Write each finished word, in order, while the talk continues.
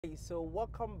Hey, so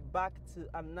welcome back to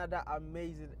another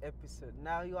amazing episode.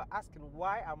 Now you are asking,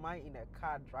 why am I in a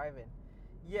car driving?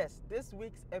 Yes, this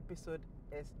week's episode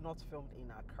is not filmed in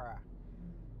Accra.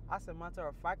 As a matter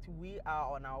of fact, we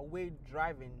are on our way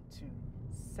driving to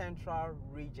Central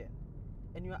Region.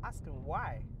 And you are asking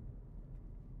why?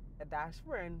 A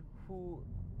diasporan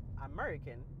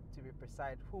American to be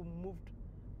precise, who moved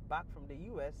back from the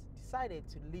US, decided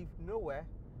to live nowhere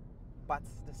but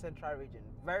the Central Region,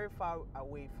 very far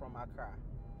away from Accra.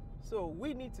 So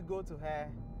we need to go to her,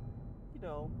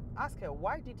 ask her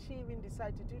why did she even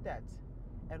decide to do that,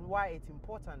 and why it's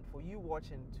important for you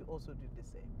watching to also do the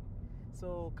same.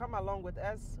 So come along with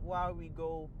us while we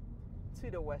go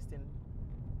to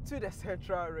the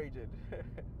Central Region.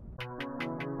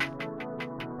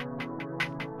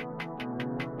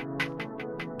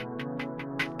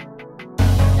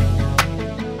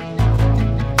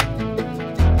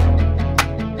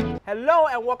 Hello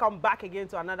and welcome back again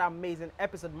to another amazing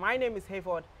episode. My name is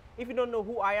Hayford. If you don't know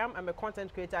who I am, I'm a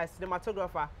content creator, a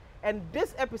cinematographer, and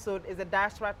this episode is a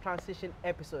diaspora transition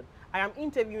episode. I am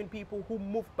interviewing people who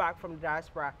moved back from the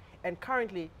diaspora and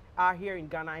currently are here in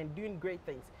Ghana and doing great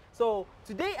things. So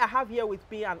today I have here with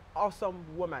me an awesome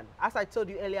woman. As I told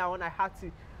you earlier on, I had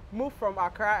to move from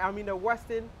Accra. I'm in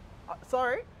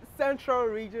the Central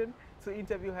Region to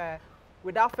interview her.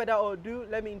 Without further ado,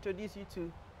 let me introduce you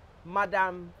to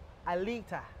Madam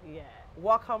Alita. Yeah.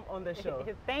 Welcome on the show.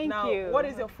 Thank now, you. What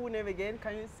is your full name again?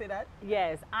 Can you say that?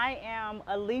 Yes, I am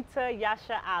Alita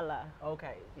Yasha Allah.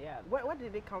 Okay. Yeah. Where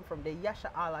did it come from? The Yasha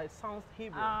Allah. It sounds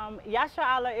Hebrew. Yasha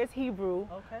Allah is Hebrew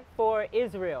for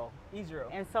Israel. Israel.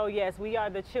 And so, yes, we are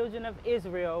the children of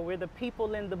Israel. We're the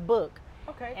people in the book.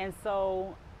 Okay. And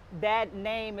so that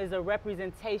name is a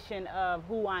representation of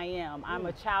who I am. I'm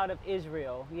a child of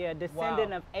Israel. Yeah,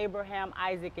 descendant of Abraham,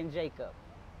 Isaac, and Jacob.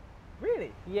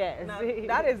 Really? Yes. Now,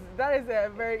 that is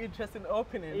a very interesting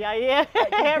opening. Yeah.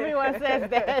 Everyone says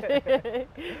that.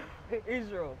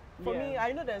 Israel. For me,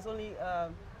 I know there's only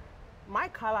my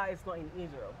color is not in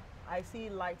Israel. I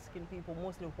see light-skinned people,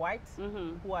 mostly whites,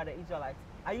 who are the Israelites.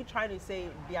 Are you trying to say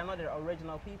they are not the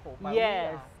original people? But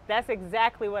yes, that's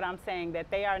exactly what I'm saying, that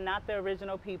they are not the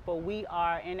original people. We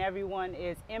are, and everyone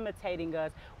is imitating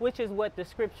us, which is what the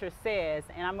scripture says.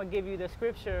 And I'm going to give you the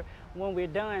scripture when we're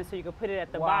done so you can put it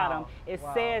at the bottom. It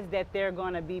says that they're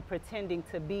going to be pretending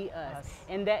to be us.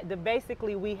 And that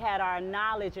basically we had our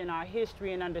knowledge and our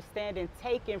history and understanding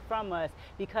taken from us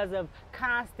because of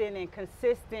constant and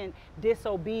consistent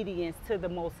disobedience to the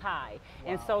Most High.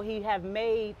 And so he have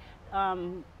made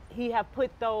he have put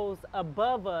those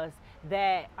above us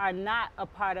that are not a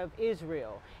part of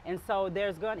Israel. And so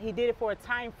he did it for a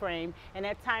time frame, and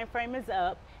that time frame is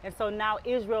up. And so now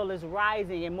Israel is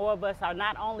rising, and more of us are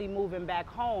not only moving back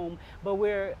home, but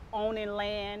we're owning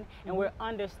land and we're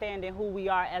understanding who we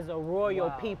are as a royal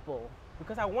people.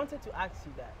 Because I wanted to ask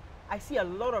you that. I see a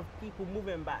lot of people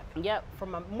moving back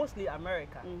from mostly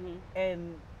America,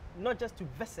 and not just to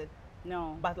visit,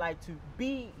 but like to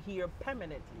be here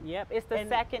permanently. Yep, it's the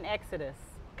second Exodus.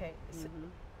 Okay, so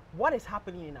what is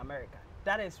happening in America?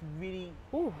 That is really...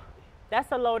 Ooh,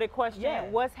 that's a loaded question. Yeah.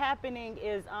 What's happening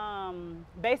is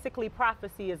basically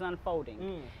prophecy is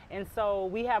unfolding. And so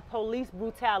we have police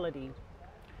brutality.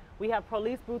 We have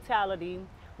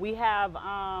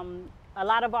a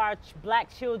lot of our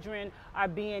black children are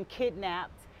being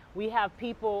kidnapped. We have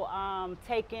people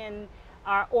taking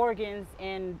our organs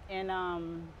and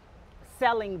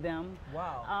selling them.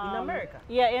 Wow. In America?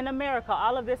 Yeah, in America.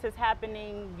 All of this is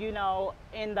happening,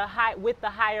 with the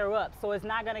higher ups. So it's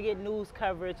not going to get news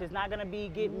coverage. It's not going to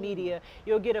get media.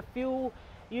 You'll get a few,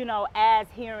 ads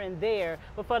here and there.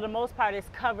 But for the most part, it's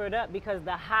covered up because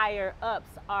the higher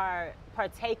ups are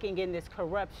partaking in this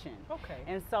corruption. Okay.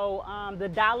 And so the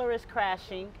dollar is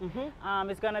crashing.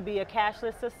 It's going to be a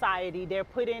cashless society. They're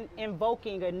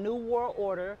invoking a new world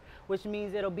order, which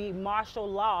means it'll be martial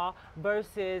law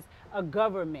versus a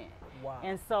government. Wow.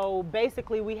 And so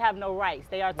basically we have no rights.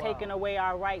 They are taking away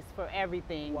our rights for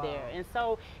everything there. And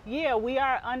so, yeah, we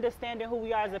are understanding who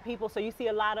we are as a people. So you see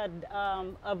a lot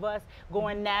of us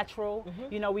going natural.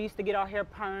 We used to get our hair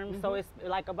permed. So it's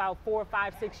like about 4,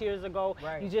 5, 6 years ago,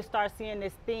 you just start seeing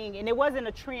this thing. And it wasn't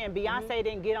a trend. Beyonce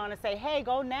didn't get on and say, hey,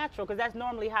 go natural, because that's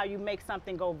normally how you make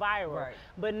something go viral.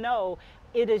 But no,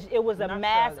 it was a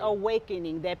mass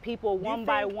awakening that people one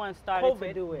by one started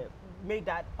to do it. Made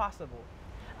that possible?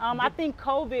 I think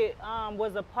COVID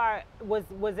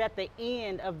was at the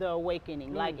end of the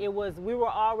awakening. Like we were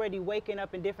already waking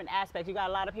up in different aspects. You got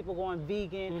a lot of people going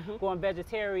vegan, going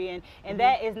vegetarian, and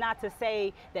that is not to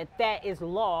say that that is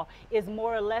law. It's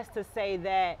more or less to say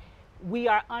that we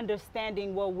are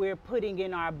understanding what we're putting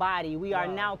in our body. We are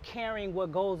Wow. now carrying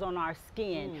what goes on our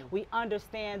skin. We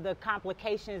understand the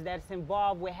complications that's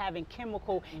involved with having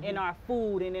chemical in our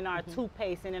food and in our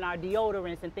toothpaste and in our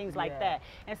deodorants and things like that.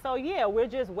 And so, yeah, we're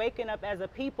just waking up as a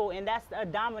people, and that's a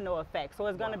domino effect. So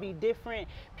it's going to be different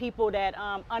people that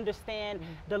understand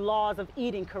the laws of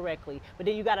eating correctly. But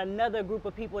then you got another group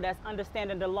of people that's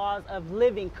understanding the laws of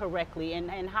living correctly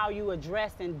and how you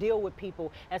address and deal with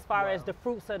people as far as the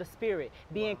fruits of the spirit.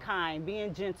 Being kind,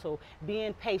 being gentle,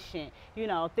 being patient, you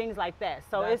know, things like that.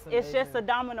 So it's just a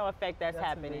domino effect that's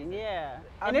happening. amazing. Yeah.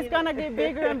 I And mean, it's gonna get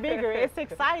bigger and bigger. It's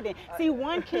exciting. See,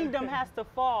 one kingdom has to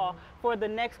fall for the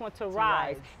next one to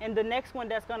rise. And the next one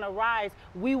that's gonna rise,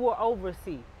 we will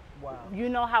oversee. Wow. You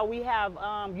know how we have,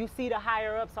 you see the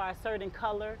higher ups are a certain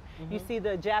color. You see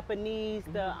the Japanese,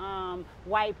 the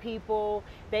white people,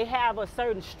 they have a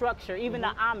certain structure. Even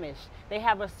the Amish, they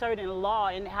have a certain law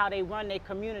in how they run their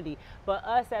community. But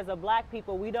us as a black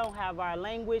people, we don't have our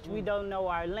language, we don't know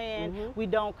our land, we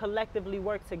don't collectively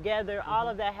work together. All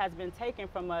of that has been taken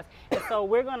from us. And so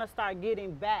we're gonna start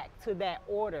getting back to that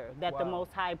order that the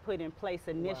Most High put in place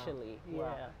initially.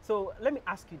 Wow. Yeah. So let me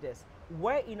ask you this.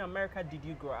 Where in America did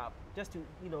you grow up? Just to,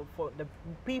 you know, for the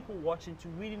people watching to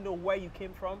really know where you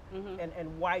came from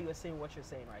and why you're saying what you're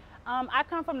saying right now. I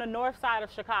come from the north side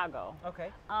of Chicago. Okay.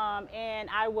 And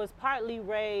I was partly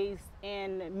raised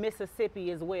in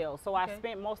Mississippi as well. So I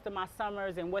spent most of my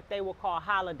summers in what they would call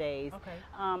holidays. Okay.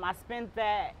 I spent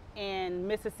that in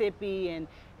Mississippi and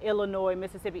Illinois,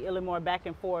 Mississippi, Illinois, back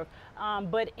and forth.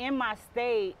 But in my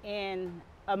stay in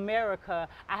America,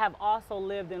 I have also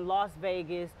lived in Las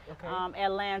Vegas,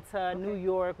 Atlanta, New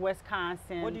York,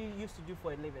 Wisconsin. What do you used to do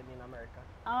for a living in America?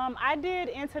 I did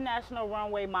international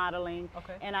runway modeling,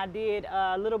 and I did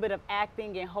a little bit of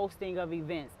acting and hosting of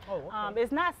events.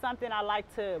 It's not something I like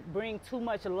to bring too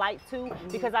much light to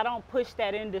because I don't push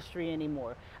that industry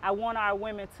anymore. I want our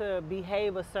women to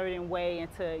behave a certain way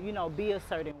and to, you know, be a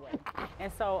certain way.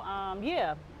 And so,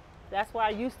 yeah. That's what I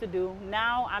used to do.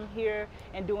 Now I'm here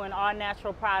and doing all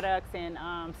natural products and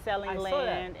selling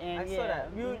land. And I saw that.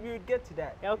 You get to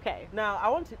that. Okay. Now I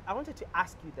wanted to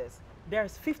ask you this.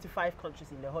 There's 55 countries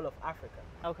in the whole of Africa.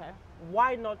 Okay.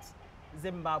 Why not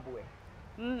Zimbabwe,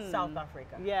 South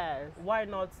Africa? Yes. Why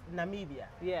not Namibia?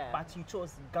 Yeah. But you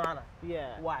chose Ghana.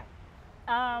 Yeah. Why?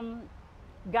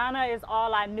 Ghana is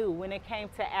all I knew when it came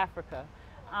to Africa.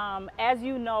 As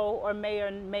you know, or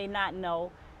may not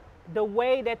know, the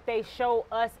way that they show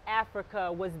us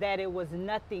Africa was that it was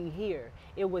nothing here.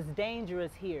 It was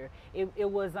dangerous here.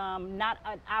 It was not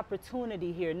an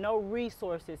opportunity here, no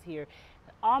resources here.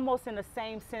 Almost in the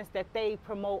same sense that they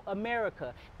promote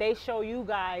America. They show you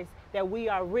guys that we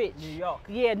are rich. New York.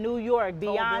 Yeah, New York,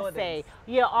 Beyonce.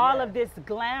 Yeah, all of this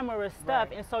glamorous stuff.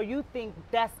 Right. And so you think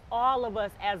that's all of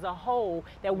us as a whole,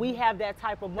 that we have that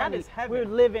type of money. That is heaven. We're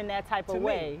living that type To of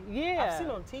way. me, Yeah. I've seen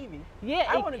on TV. Yeah,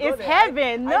 I wanna go it's there.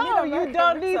 heaven. I No, need you American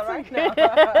don't need visa to.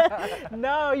 right now.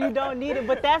 No, you don't need it.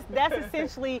 But that's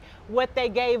essentially what they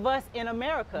gave us in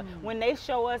America. When they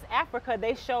show us Africa,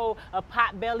 they show a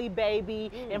pot-belly baby,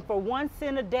 and for 1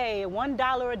 cent a day,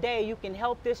 $1 a day, you can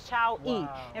help this child eat.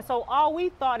 And so all we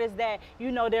thought is that,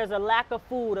 you know, there's a lack of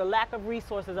food, a lack of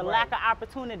resources, a lack of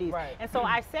opportunities. And so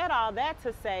I said all that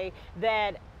to say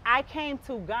that I came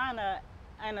to Ghana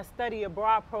in a study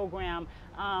abroad program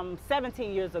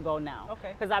 17 years ago now,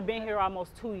 because I've been here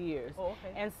almost 2 years.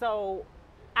 And so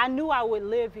I knew I would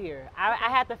live here. I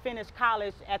had to finish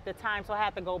college at the time, so I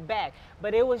had to go back.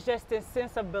 But it was just this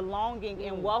sense of belonging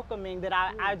and welcoming that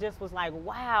I just was like,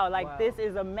 wow, like this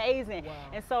is amazing.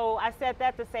 And so I said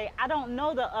that to say, I don't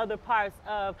know the other parts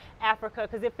of Africa,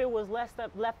 because if it was left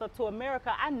up to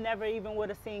America, I never even would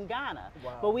have seen Ghana.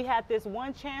 But we had this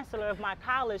one chancellor of my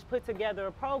college put together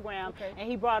a program, and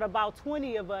he brought about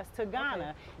 20 of us to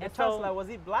Ghana. And so, was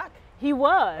he black? He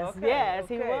was, yes,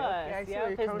 he was. I see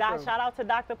where you come from. Shout out to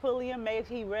Dr. Pulliam, may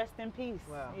he rest in peace.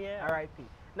 Wow. Yeah. R.I.P.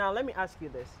 Now let me ask you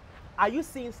this: are you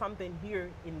seeing something here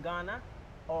in Ghana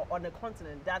or on the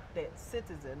continent that the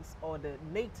citizens or the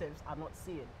natives are not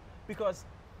seeing? Because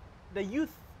the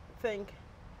youth think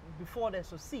before they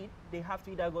succeed, they have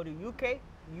to either go to UK,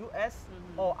 US,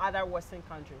 or other Western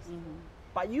countries.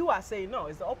 But you are saying no,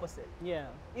 it's the opposite. Yeah.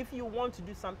 If you want to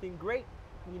do something great,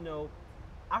 you know,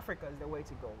 Africa is the way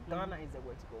to go. Ghana is the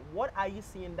way to go. What are you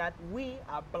seeing that we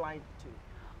are blind to?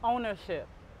 Ownership.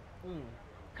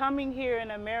 Coming here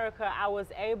in America, I was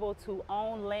able to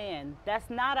own land. That's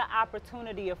not an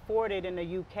opportunity afforded in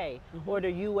the UK or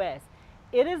the US.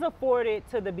 It is afforded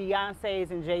to the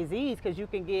Beyoncés and Jay-Z's, because you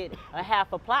can get a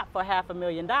half a plot for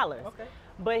 $500,000.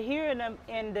 But here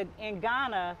in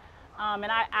Ghana,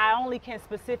 And I only can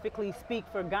specifically speak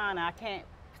for Ghana. I can't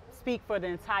speak for the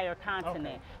entire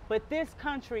continent. Okay. But this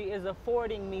country is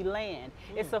affording me land.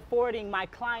 It's affording my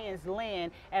clients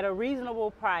land at a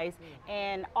reasonable price,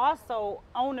 and also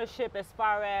ownership as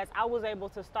far as I was able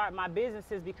to start my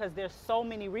businesses because there's so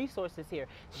many resources here.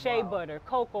 Shea butter,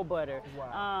 cocoa butter,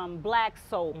 black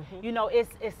soap. You know,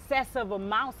 it's excessive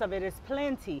amounts of it. It's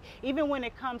plenty. Even when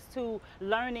it comes to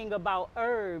learning about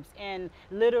herbs and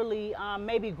literally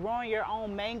maybe growing your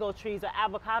own mango trees or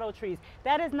avocado trees,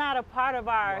 that is not a part of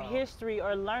our history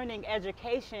or learning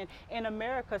education in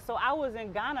America. So I was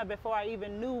in Ghana before I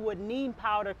even knew what neem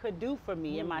powder could do for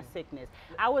me in my sickness.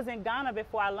 I was in Ghana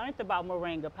before I learned about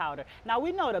moringa powder. Now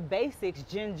we know the basics,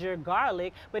 ginger,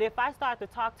 garlic, but if I start to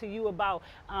talk to you about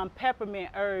peppermint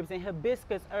herbs and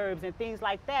hibiscus herbs and things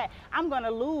like that, I'm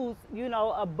gonna lose, you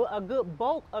know, a good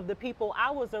bulk of the people I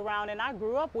was around and I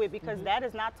grew up with, because that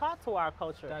is not taught to our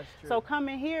culture. That's true. So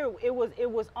coming here, it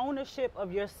was ownership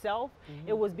of yourself.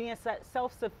 It was being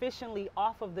self-sufficiently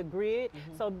off of the grid.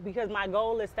 So because my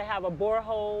goal is to have a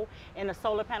borehole and a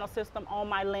solar panel system on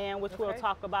my land, which we'll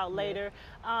talk about later.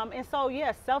 And so,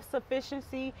 yes,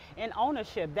 self-sufficiency and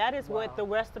ownership. That is what the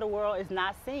rest of the world is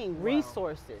not seeing.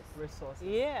 Resources. Resources.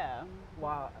 Yeah.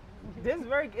 Wow.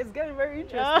 It's getting very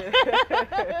interesting.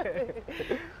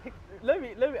 Let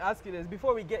me ask you this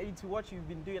before we get into what you've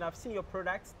been doing. I've seen your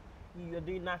products. You're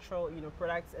doing natural, you know,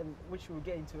 products, and which we'll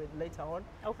get into it later on.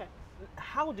 Okay.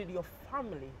 How did your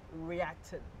family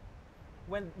react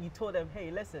when you told them,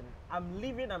 hey, listen, I'm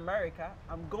leaving America,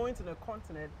 I'm going to the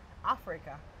continent,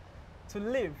 Africa, to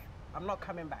live, I'm not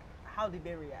coming back? How did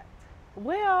they react?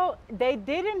 Well, they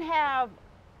didn't have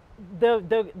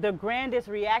the grandest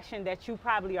reaction that you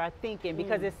probably are thinking,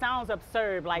 because it sounds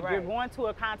absurd, like you're going to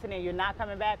a continent, you're not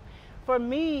coming back. For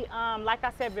me, like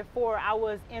I said before, I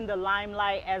was in the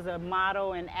limelight as a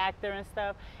model and actor and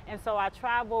stuff, and so I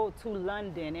traveled to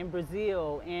London and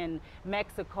Brazil and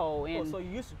Mexico. And so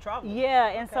you used to travel? Yeah,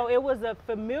 and so it was a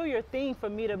familiar thing for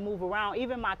me to move around.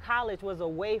 Even my college was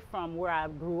away from where I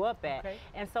grew up at,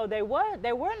 and so they were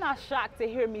not shocked to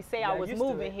hear me say I was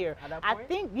moving here. At that I point?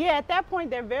 think, yeah, at that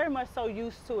point they're very much so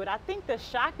used to it. I think the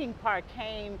shocking part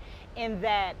came in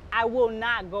that I will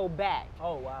not go back.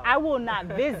 Oh, wow. I will not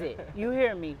visit. You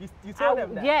hear me? You told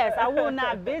them that? Yes, I will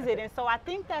not visit. And so I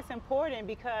think that's important,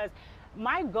 because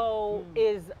my goal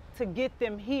is to get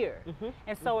them here.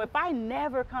 And so if I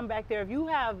never come back there, if you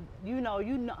have, you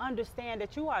understand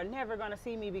that you are never going to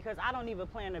see me because I don't even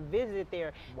plan to visit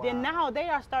there, then now they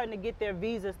are starting to get their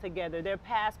visas together, their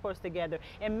passports together,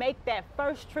 and make that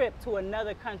first trip to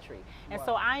another country. And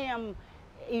so I am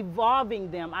evolving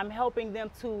them. I'm helping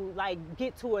them to like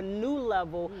get to a new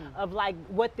level of like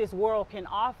what this world can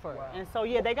offer. And so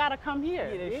they gotta come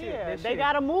here. Yeah, they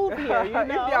gotta move here. You know? If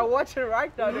they are watching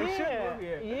right now, they should move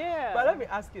here. Yeah. But let me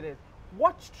ask you this: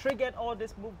 what triggered all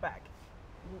this move back?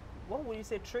 What would you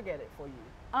say triggered it for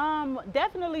you?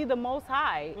 Definitely the Most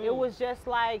High. It was just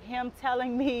like Him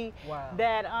telling me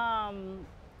that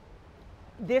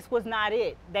this was not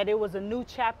it. That it was a new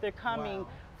chapter coming.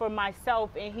 For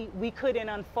myself, and we couldn't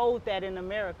unfold that in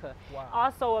America.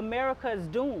 Also, America is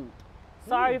doomed.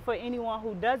 Sorry for anyone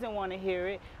who doesn't want to hear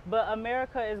it, but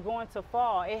America is going to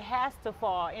fall. It has to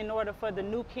fall in order for the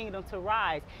new kingdom to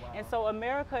rise. And so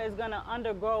America is going to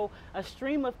undergo a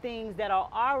stream of things that are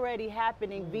already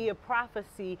happening via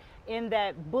prophecy in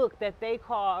that book that they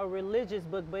call a religious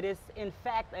book, but it's in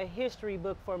fact a history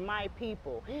book for my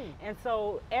people. And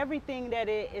so everything that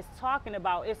it is talking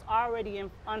about is already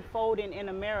unfolding in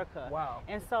America.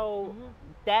 And so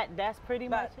that's pretty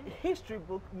much it. History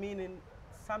book meaning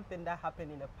something that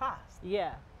happened in the past.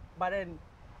 Yeah. But then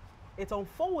it's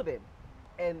unfolding,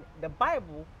 and the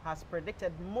Bible has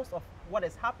predicted most of what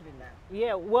is happening now.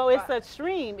 Yeah, well, it's a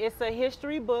stream. It's a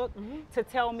history book to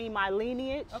tell me my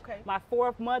lineage, my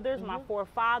foremothers, my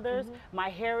forefathers, my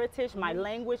heritage, my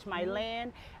language, my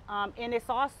land. And it's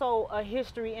also a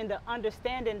history in the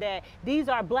understanding that these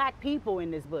are black people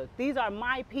in this book. These are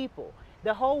my people.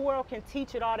 The whole world can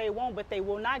teach it all they want, but they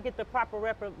will not get the proper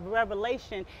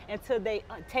revelation until they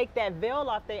take that veil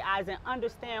off their eyes and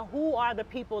understand who are the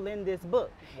people in this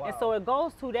book. And so it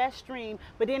goes to that stream,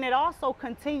 but then it also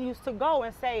continues to go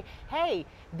and say, hey,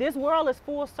 this world is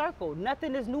full circle.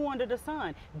 Nothing is new under the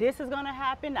sun. This is going to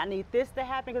happen. I need this to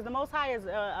happen, because the Most High is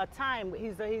a time.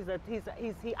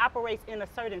 He operates in a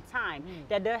certain time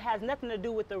that has nothing to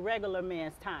do with the regular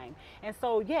man's time. And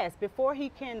so, yes, before he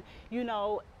can,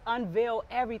 unveil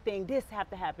everything. This have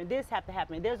to happen. This have to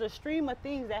happen. There's a stream of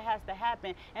things that has to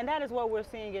happen, and that is what we're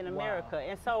seeing in America.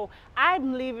 And so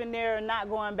I'm leaving there and not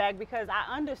going back because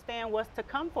I understand what's to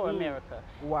come for America.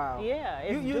 Wow. Yeah.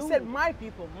 You said my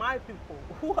people. My people.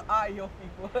 Who are your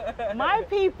people? My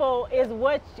people is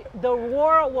what the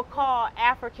world will call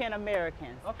African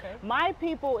Americans. Okay. My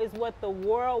people is what the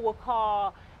world will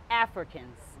call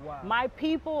Africans. Wow. My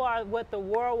people are what the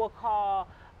world will call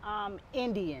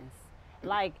Indians.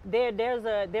 Like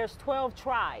there's 12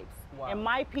 tribes, wow. and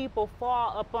my people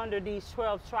fall up under these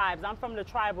 12 tribes. I'm from the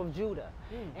tribe of Judah,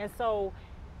 and so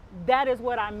that is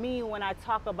what I mean when I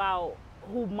talk about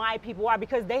who my people are,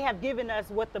 because they have given us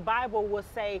what the Bible will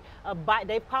say,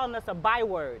 they've called us a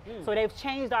byword. So they've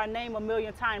changed our name a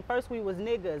million times. First we was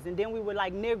niggas, and then we were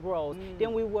like Negroes,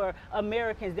 then we were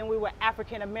Americans, then we were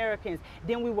African Americans,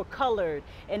 then we were colored,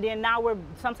 and then now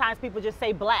sometimes people just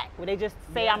say black. They just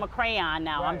say I'm a crayon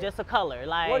now, I'm just a color.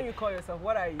 Like, what do you call yourself?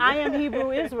 What are you? I am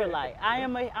Hebrew Israelite.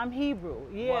 I'm Hebrew.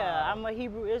 Yeah, wow. I'm a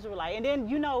Hebrew Israelite. And then,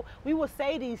 you know, we will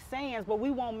say these sayings, but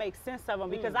we won't make sense of them,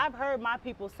 because I've heard my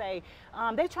people say,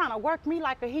 they trying to work me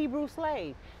like a Hebrew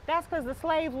slave. That's because the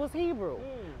slaves was Hebrew.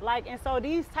 Like, and so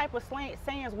these type of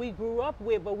sayings we grew up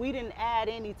with, but we didn't add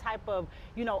any type of,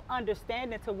 you know,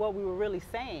 understanding to what we were really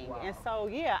saying. Wow. And so,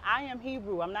 yeah, I am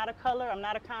Hebrew. I'm not a color. I'm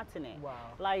not a continent. Wow.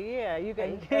 Like, yeah, you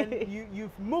can. And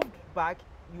you've moved back.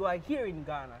 You are here in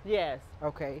Ghana. Yes.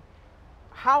 Okay.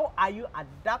 How are you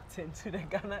adapting to the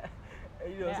Ghana,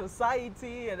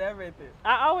 society and everything?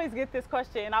 I always get this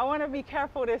question, and I want to be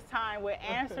careful this time with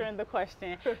answering the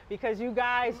question, because you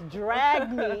guys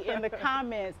dragged me in the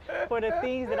comments for the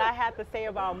things that I had to say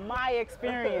about my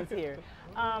experience here.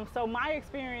 So my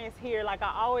experience here, like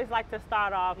I always like to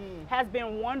start off, has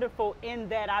been wonderful in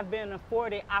that I've been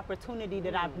afforded opportunity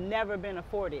that I've never been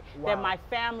afforded, that my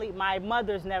family, my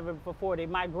mother's never afforded,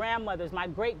 my grandmothers, my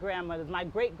great-grandmothers, my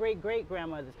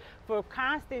great-great-great-grandmothers. For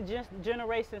constant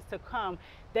generations to come,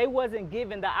 they wasn't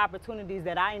given the opportunities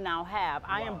that I now have.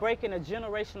 I am breaking a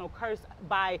generational curse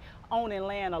by owning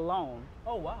land alone.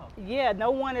 Oh, wow. Yeah,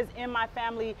 no one is in my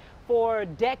family for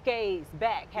decades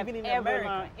back have even in ever America.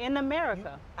 learned in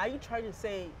America. Are you trying to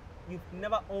say you've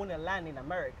never owned a land in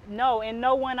America? No, and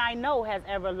no one I know has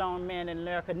ever owned land in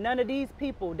America. None of these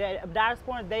people,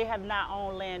 diasporans, they have not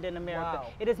owned land in America. Wow.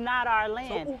 It is not our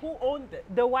land. So who owned it?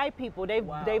 The white people.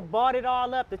 They've bought it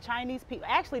all up. The Chinese people,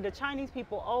 actually the Chinese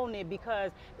people own it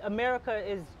because America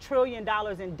is $1 trillion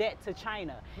in debt to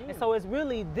China. And so it's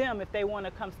really them if they want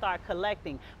to come start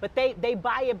collecting. But they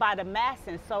buy it by the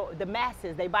masses, so the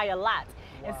masses, they buy a lot.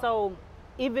 And so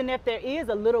even if there is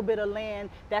a little bit of land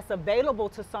that's available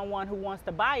to someone who wants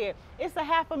to buy it, it's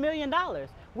 $500,000.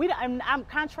 I'm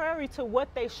contrary to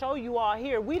what they show you all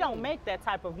here, we don't make that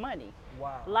type of money.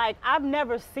 Wow. Like, I've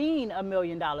never seen $1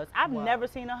 million. I've never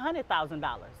seen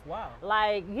 $100,000. Wow.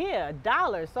 Like, yeah,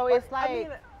 dollars. So it's like, I mean,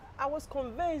 I was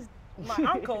convinced my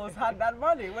uncles had that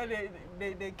money when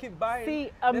they keep buying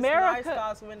see, nice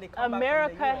cars when they come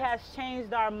America back from the US. has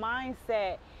changed our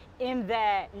mindset in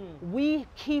that we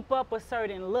keep up a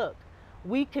certain look.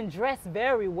 We can dress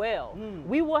very well.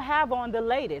 We will have on the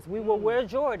latest. We will wear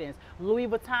Jordans, Louis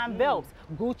Vuitton belts,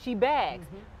 Gucci bags.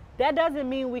 That doesn't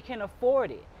mean we can afford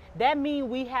it. That means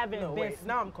we haven't been. Wait,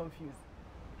 now I'm confused.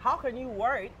 How can you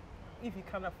wear it if you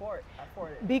can't afford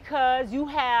it? Because you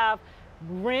have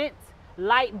rent,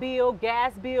 light bill,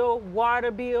 gas bill,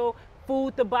 water bill,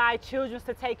 food to buy, children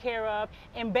to take care of,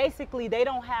 and basically they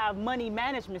don't have money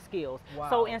management skills. Wow.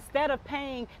 So instead of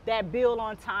paying that bill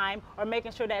on time or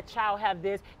making sure that child have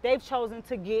this, they've chosen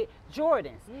to get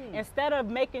Jordans. Instead of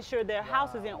making sure their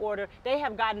house is in order, they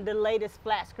have gotten the latest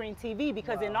flat screen TV,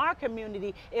 because in our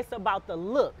community, it's about the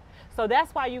look. So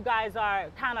that's why you guys are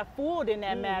kind of fooled in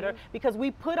that matter, because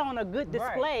we put on a good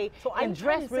display and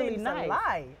dress really nice.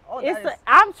 Lie. Oh,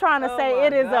 I'm trying to say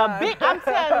it is a big, I'm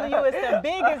telling you, it's the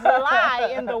biggest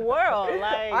lie in the world.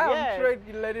 Like, I am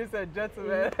tricked, ladies and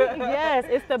gentlemen. Yes,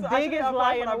 it's the biggest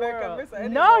lie in the world.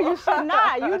 No, you should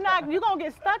not. You're going to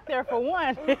get stuck there for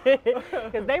one,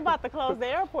 because they about to close the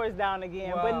airports down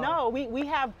again. But no, we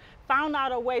have found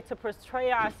out a way to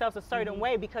portray ourselves a certain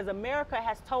way, because America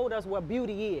has told us what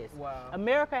beauty is.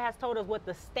 America has told us what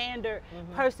the standard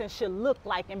person should look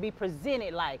like and be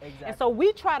presented like. And so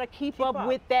we try to keep up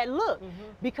with that look,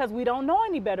 because we don't know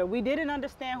any better. We didn't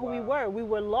understand who we were. We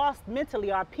were lost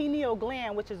mentally. Our pineal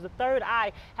gland, which is the third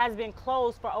eye, has been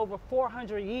closed for over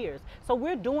 400 years. So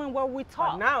we're doing what we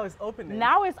taught. But now it's open.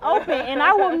 Now it's open, and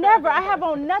I will never, I have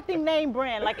on nothing name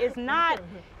brand. Like, it's not,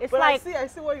 it's but like. I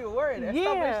see what you're wearing.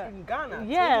 Yeah. in Ghana.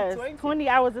 Yes, 2020.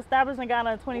 I was established in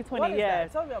Ghana in 2020. What is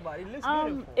yes. that? Tell me about it. It looks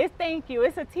beautiful. Thank you.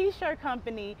 It's a t-shirt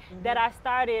company that I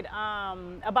started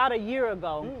about a year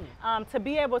ago to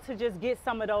be able to just get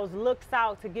some of those looks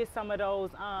out, to get some of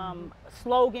those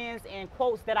slogans and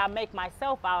quotes that I make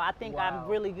myself out. I think I'm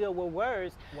really good with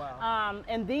words. Wow.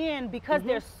 And then because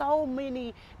there's so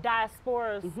many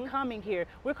diasporas coming here,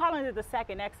 we're calling it the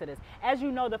second Exodus. As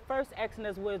you know, the first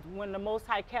Exodus was when the Most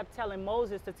High kept telling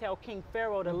Moses to tell King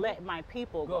Pharaoh to let my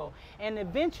people go. And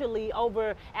eventually,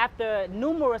 after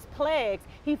numerous plagues,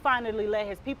 he finally let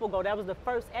his people go. That was the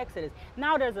first Exodus.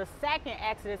 Now there's a second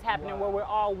Exodus happening where we're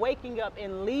all waking up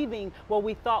and leaving what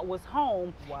we thought was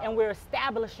home, and we're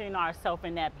establishing ourselves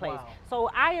in that place. So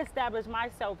I established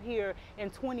myself here in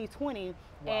 2020.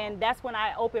 And that's when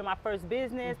I opened my first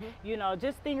business, you know,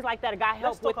 just things like that. I got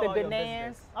help with the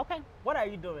Ghanaians. Okay. What are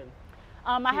you doing?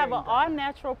 I have an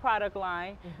all-natural product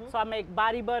line. So I make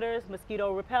body butters,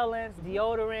 mosquito repellents,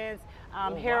 deodorants,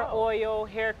 hair oil,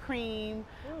 hair cream.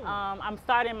 I'm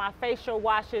starting my facial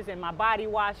washes and my body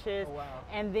washes.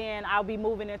 And then I'll be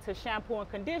moving into shampoo and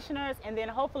conditioners. And then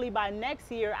hopefully by next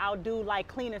year, I'll do like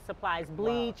cleaning supplies,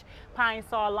 bleach, pine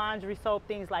saw, laundry soap,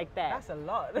 things like that. That's a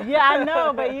lot. Yeah, I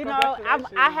know, but you know,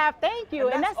 thank you.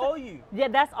 And that's all you? Yeah,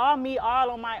 that's all me, all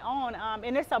on my own.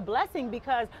 And it's a blessing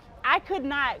because I could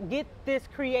not get this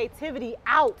creativity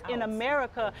out in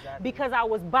America because I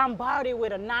was bombarded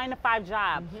with a 9-to-5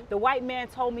 job. The white man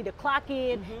told me to clock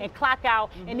in and clock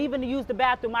out, and even to use the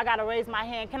bathroom, I gotta raise my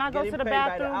hand. Can I go to the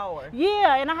bathroom? By the hour.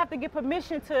 Yeah, and I have to get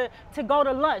permission to go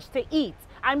to lunch, to eat.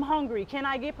 I'm hungry. Can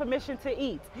I get permission to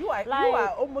eat? You are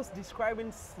almost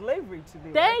describing slavery to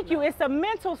me. Thank you. It's a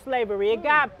mental slavery. It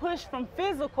got pushed from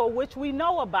physical, which we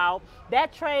know about.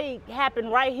 That trade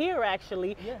happened right here,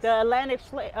 actually. The Atlantic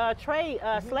slave trade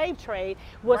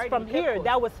was from here.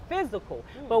 That was physical.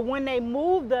 But when they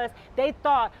moved us, they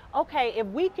thought, okay, if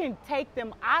we can take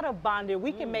them out of bondage,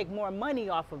 we can make more money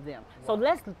off of them. So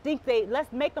let's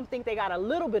make them think they got a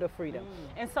little bit of freedom.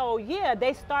 And so, yeah,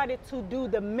 they started to do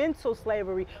the mental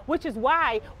slavery, which is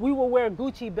why we will wear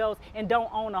Gucci belts and don't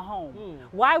own a home.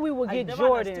 Why we will get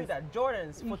Jordans.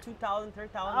 Jordans for $2,000,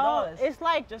 $3,000. Oh, it's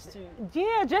like just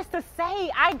to say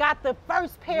I got the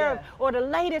first pair or the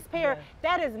latest pair.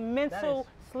 That is mental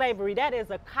slavery. That is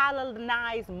a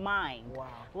colonized mind. Wow.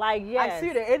 Like, yes. I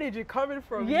see the energy coming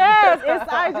from you. Yes,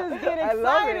 I just get excited. I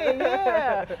love it.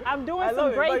 Yeah. I'm doing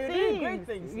some great things. You're doing great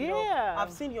things. Yeah. You know,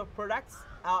 I've seen your products.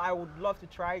 I would love to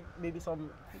try maybe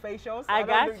some facials. I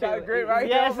got you. That's great, right?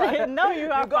 Yes. No, you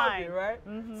are fine. Me, right?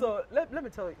 So let me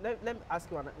tell you. Let me ask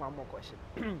you one more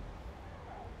question.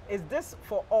 Is this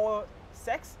for all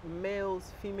sex,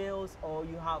 males, females, or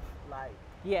you have like?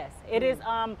 Yes, it is.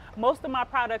 Most of my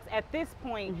products at this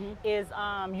point is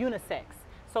unisex.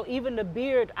 So even the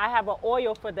beard, I have an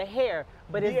oil for the hair,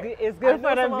 but it's good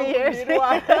for the beard.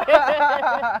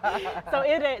 So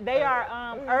they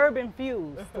are herb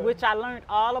infused, which I learned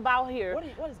all about here.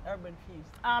 What is herb infused?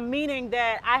 Meaning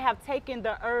that I have taken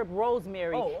the herb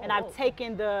rosemary and I've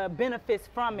taken the benefits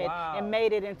from it and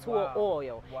made it into an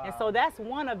oil. And so that's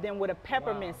one of them with a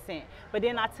peppermint scent. But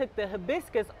then I took the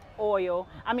hibiscus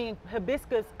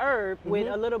herb with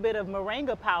a little bit of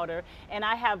moringa powder, and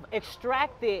I have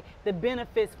extracted the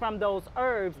benefits from those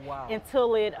herbs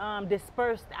until it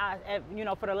dispersed,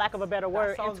 for the lack of a better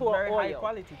word, into an oil. High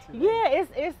quality to me. Yeah,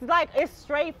 it's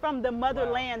straight from the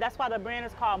motherland. That's why the brand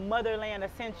is called Motherland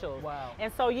Essentials.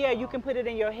 And so you can put it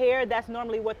in your hair. That's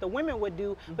normally what the women would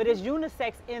do, but it's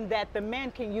unisex in that the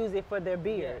men can use it for their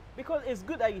beard. Because it's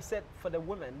good that you said for the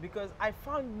women, because I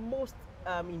found most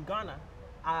in Ghana,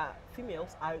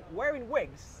 females are wearing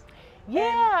wigs.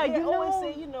 Yeah, and they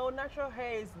always say, natural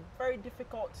hair is very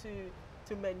difficult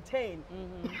to maintain.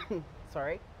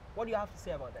 Sorry, what do you have to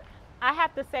say about that? I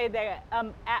have to say that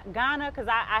at Ghana, because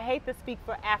I hate to speak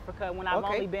for Africa when I've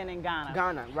only been in Ghana.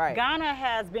 Ghana, right. Ghana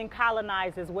has been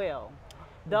colonized as well.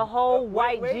 The whole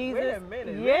white Jesus. Wait a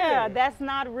minute, yeah, really? That's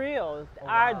not real.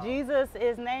 Our Jesus,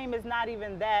 his name is not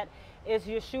even that. It's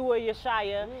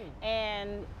Yeshua,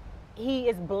 and he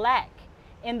is black.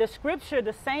 In the scripture,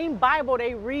 the same Bible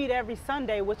they read every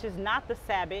Sunday, which is not the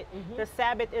Sabbath. The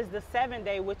Sabbath is the 7th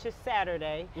day, which is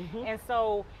Saturday. And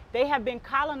so they have been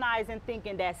colonized and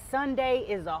thinking that Sunday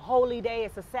is a holy day,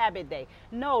 it's a Sabbath day.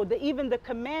 No, even the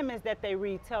commandments that they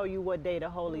read tell you what day the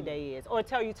holy day is, or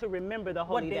tell you to remember the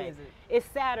holy day. What day is it? It's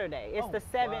Saturday. It's the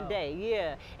 7th day,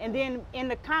 yeah. And then in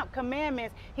the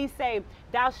commandments, he say,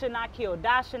 thou shalt not kill,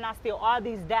 thou shalt not steal, all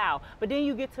these thou. But then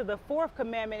you get to the 4th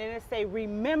commandment and it say,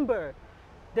 remember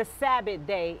the Sabbath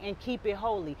day and keep it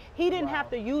holy. He didn't have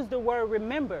to use the word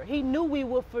remember. He knew we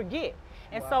would forget.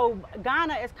 And Wow. so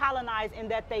Ghana is colonized in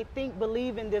that they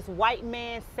believe in this white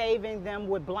man saving them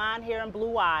with blonde hair and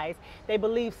blue eyes. They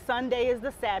believe Sunday is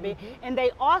the Sabbath, and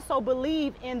they also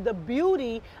believe in the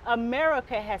beauty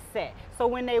America has set. So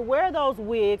when they wear those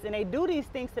wigs and they do these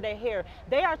things to their hair,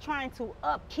 they are trying to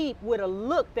upkeep with a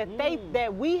look that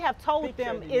that we have told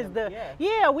them is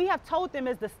we have told them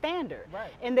is the standard.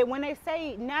 Right. And that when they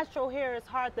say natural hair is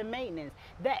hard to maintenance,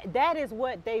 that is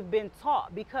what they've been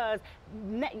taught, because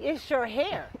it's your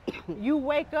hair. You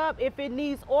wake up, if it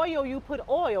needs oil, you put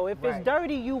oil. If it's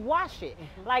dirty, you wash it.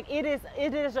 Like it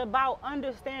is about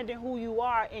understanding who you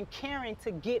are and caring to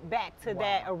get back to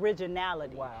that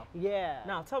originality. Wow. Yeah.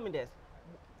 Now tell me this.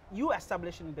 You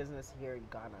establishing business here in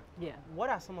Ghana. Yeah. What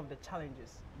are some of the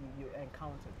challenges you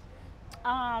encountered?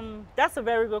 That's a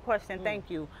very good question. Thank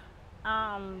you.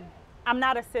 I'm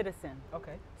not a citizen.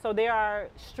 Okay. So there are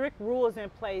strict rules in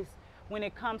place when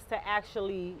it comes to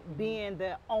actually being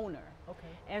the owner. Okay.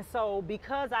 And so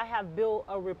because I have built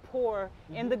a rapport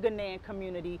in the Ghanaian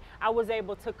community, I was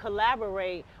able to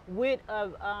collaborate with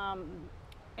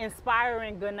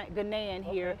inspiring Ghanaian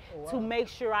here to make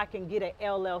sure I can get an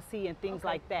LLC and things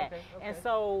like that. And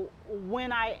so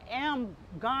when I am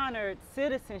garnered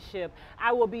citizenship,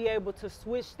 I will be able to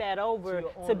switch that over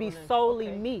to be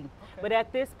solely me. But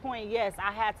at this point, yes,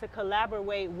 I had to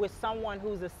collaborate with someone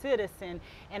who's a citizen,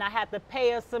 and I had to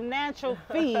pay a substantial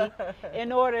fee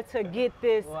in order to get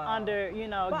this under, you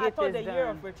know, but get I thought this the done. year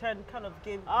of return kind of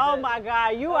gave. Oh my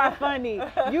God, you are funny.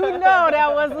 You know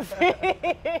that was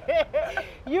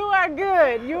you are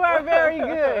good. You are very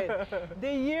good.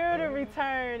 The year to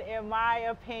return, in my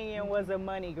opinion, was a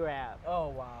money grab. Oh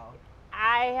wow.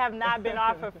 I have not been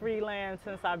offered free land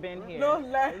since I've been here. No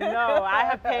land. No, I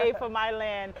have paid for my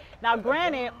land. Now,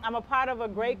 granted, I'm a part of a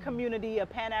great community, a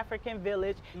Pan-African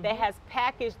village, that has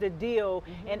packaged the deal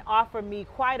and offered me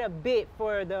quite a bit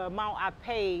for the amount I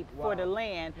paid for the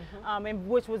land, and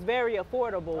which was very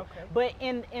affordable. But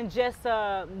in just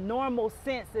a normal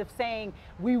sense of saying,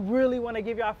 we really want to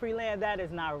give y'all free land, that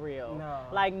is not real. No.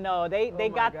 Like, no,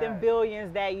 they got them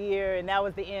billions that year, and that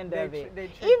was the end of it.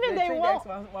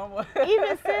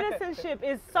 Even citizenship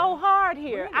is so hard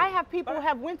here. Really? I have people who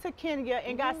have went to Kenya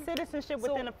and got citizenship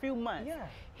within a few months.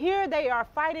 Here they are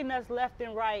fighting us left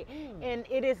and right, and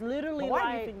it is literally but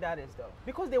why do you think that is though?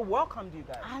 Because they welcomed you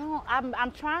guys.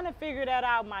 I'm trying to figure that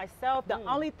out myself. The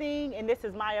only thing, and this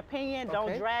is my opinion,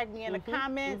 don't drag me in the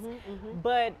comments,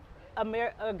 but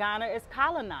Ghana is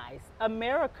colonized.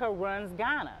 America runs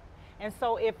Ghana. And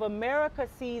so if America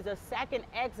sees a second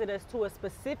exodus to a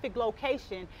specific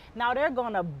location, now they're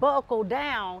going to buckle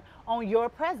down on your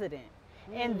president.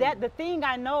 And that the thing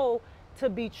I know to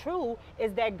be true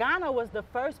is that Ghana was the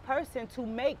first person to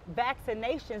make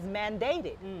vaccinations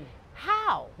mandated.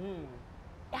 How?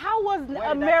 How was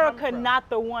America not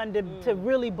the one to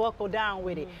really buckle down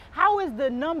with it? How is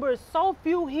the numbers so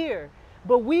few here,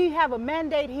 but we have a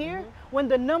mandate here when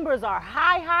the numbers are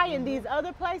high in these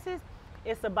other places?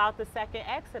 It's about the second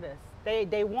exodus.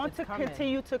 They want to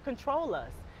continue to control us.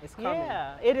 It's coming.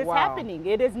 Yeah, it is happening.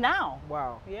 It is now.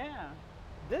 Wow. Yeah.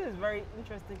 This is very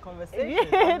interesting conversation.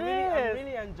 Yeah, I'm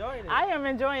really enjoying it. I am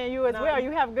enjoying you as well.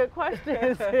 You have good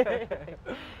questions.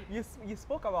 you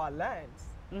spoke about lands.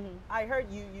 I heard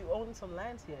you own some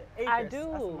lands here. Acres, I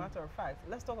do. As a matter of fact.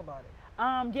 Let's talk about it.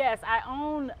 Yes, I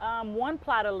own one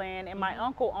plot of land, and my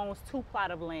uncle owns 2 plot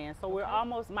of land. So we're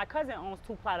almost, my cousin owns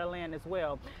 2 plot of land as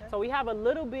well. So we have a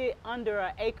little bit under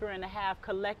 1.5 acres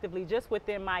collectively just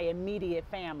within my immediate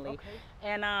family.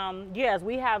 And yes,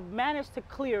 we have managed to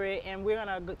clear it, and we're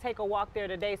gonna take a walk there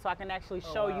today so I can actually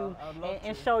show you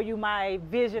and show you my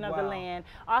vision of the land.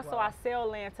 Also, I sell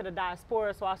land to the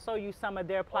diaspora, so I'll show you some of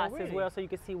their plots as well so you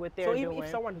can see what they're doing. So if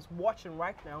someone is watching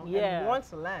right now and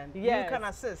wants land, you can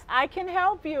assist. I can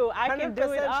help you. I can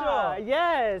do it all. Sure.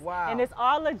 Yes. Wow. And it's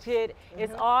all legit.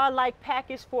 It's all like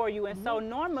packaged for you. And so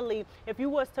normally, if you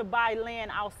was to buy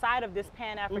land outside of this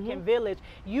Pan-African village,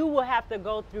 you will have to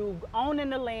go through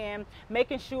owning the land,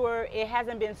 making sure it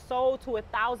hasn't been sold to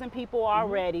 1,000 people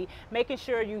already, making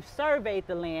sure you've surveyed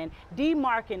the land,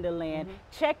 demarking the land,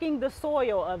 checking the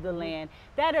soil of the land.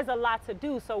 That is a lot to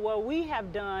do. So what we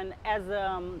have done as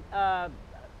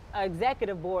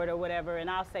executive board or whatever, and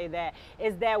I'll say that,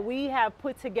 is that we have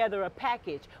put together a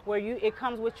package where it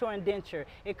comes with your indenture,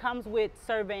 it comes with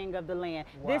surveying of the land.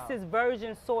 This is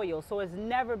virgin soil, so it's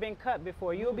never been cut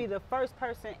before. You'll be the first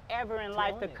person ever in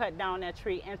life to cut down that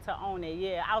tree and to own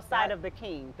it, outside of the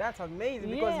king. That's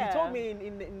amazing, because you told me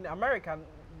in America,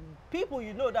 people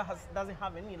you know that doesn't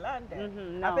have any land there.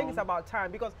 No. I think it's about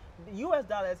time because the U.S.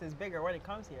 dollars is bigger when it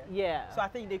comes here. Yeah. So I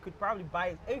think they could probably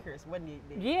buy acres when they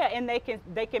yeah, and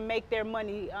they can make their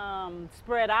money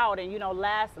spread out and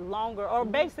last longer or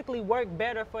basically work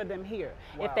better for them here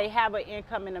if they have an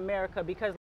income in America,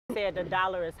 because like I said, the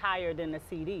dollar is higher than the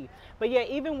CD. But yeah,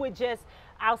 even with just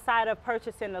outside of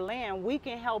purchasing the land, we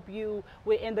can help you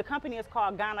with, and the company is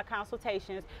called Ghana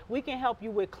Consultations. We can help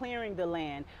you with clearing the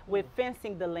land, with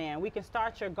fencing the land. We can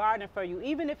start your garden for you.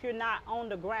 Even if you're not on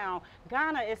the ground,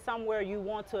 Ghana is somewhere you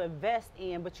want to invest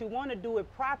in, but you want to do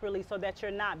it properly so that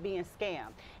you're not being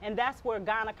scammed. And that's where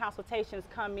Ghana Consultations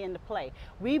come into play.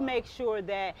 We make sure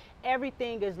that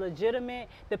everything is legitimate.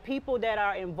 The people that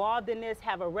are involved in this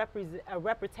have a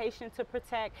reputation to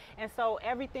protect, and so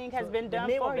everything has been done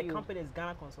for you. The name of the company is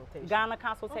Ghana Consultations. Ghana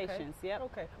Consultations, okay. Yep.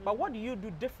 Okay. But what do you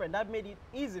do different that made it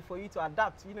easy for you to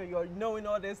adapt? You're knowing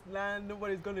all this land,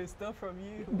 nobody's going to steal from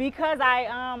you. Because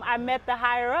I met the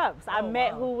higher ups. I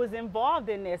met who was involved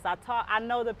in this. I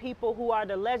know the people who are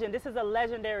the legend. This is a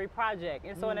legendary project.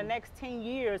 And so in the next 10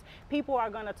 years, people are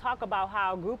going to talk about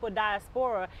how a group of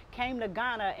diaspora came to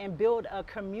Ghana and built a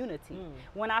community.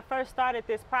 When I first started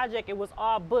this project, it was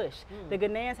all bush. The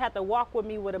Ghanaians had to walk with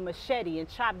me with a machete and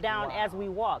chop down as we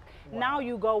walked. Now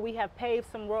you go, we have paved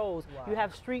some roads. You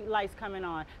have street lights coming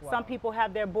on. Some people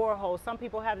have their boreholes. Some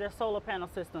people have their solar panel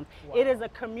systems. It is a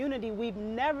community. We've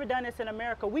never done this in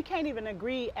America. We can't even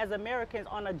agree as Americans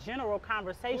on a general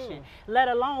conversation, let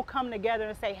alone come together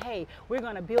and say, hey, we're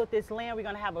going to build this land. We're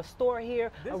going to have a store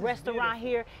here, a restaurant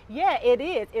here. Yeah, it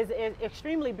is. It's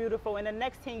extremely beautiful. In the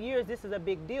next 10 years, this is a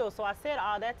big deal. So I said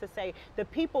all that to say the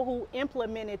people who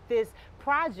implemented this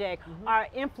project are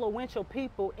influential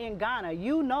people in Ghana.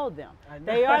 You know them.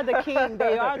 They are the king,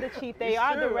 they are the chief, they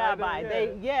are the rabbi.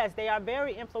 They are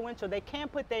very influential. They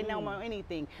can't put their name on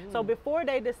anything. So before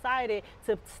they decided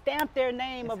to stamp their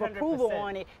name of approval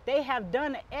on it, they have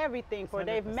done everything for it.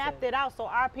 They've mapped it out so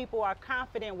our people are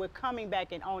confident with coming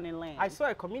back and owning land. I saw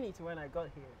a community when I got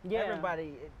here.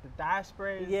 Everybody, the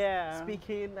diaspora is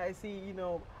speaking. I see,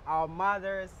 our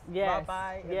mothers,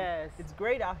 bye-bye. It's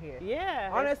great out here.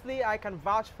 Honestly, I can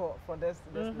vouch for this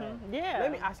land.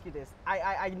 Let me ask you this.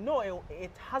 I know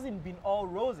it hasn't been all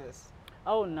roses.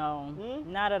 Oh no,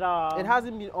 not at all. It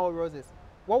hasn't been all roses.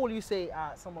 What will you say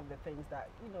are some of the things that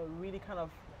really kind of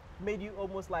made you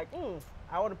almost like,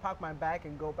 I want to pack my bag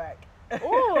and go back?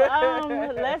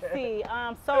 Let's see.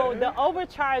 So the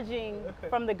overcharging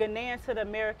from the Ghanaian to the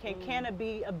American can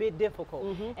be a bit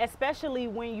difficult, especially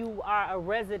when you are a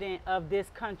resident of this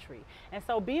country. And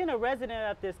so being a resident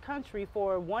of this country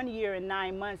for 1 year and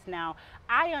 9 months now,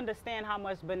 I understand how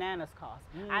much bananas cost.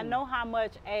 I know how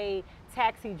much a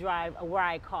taxi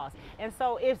ride costs. And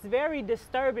so it's very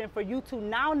disturbing for you to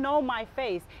now know my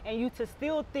face and you to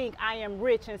still think I am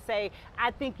rich and say,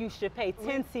 I think you should pay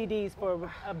 10 CDs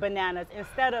for bananas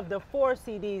instead of the 4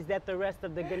 CDs that the rest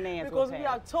of the Ghanaians because will pay. We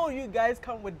are told you guys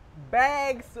come with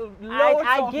bags of loads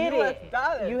of US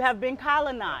dollars. You have been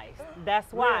colonized.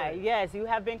 That's why. Really? Yes, you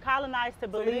have been colonized to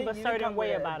believe a certain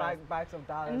way about us. Bags of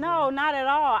dollars. No, not at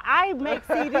all. I make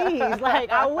CDs.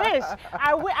 Like I wish.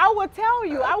 I would tell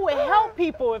you. I would help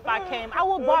people if I came. I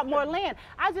would bought more land.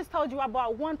 I just told you I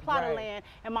bought 1 plot of land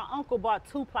and my uncle bought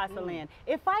 2 plots of land.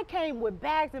 If I came with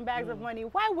bags and bags of money,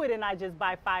 why wouldn't I just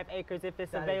buy 5 acres if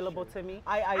it's available to me?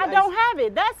 I don't have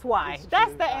it. That's why.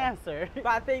 That's the answer. But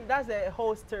I think that's a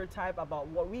whole stereotype about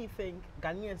what we think,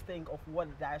 Ghanaians think of what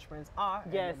the diasporans are.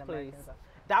 Yes, and please.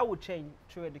 That would change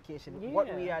through education,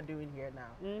 what we are doing here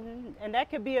now. And that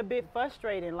could be a bit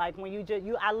frustrating. Like when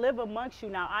I live amongst you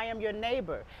now. I am your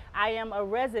neighbor. I am a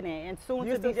resident and soon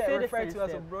to be citizen. Referred to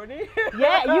as a brony?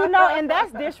 Yeah, and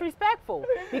that's disrespectful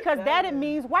because it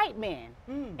means white man.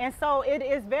 And so it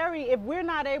is if we're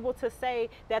not able to say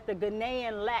that the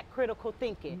Ghanaian lack critical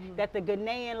thinking, that the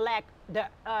Ghanaian lack the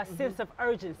sense of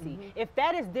urgency, if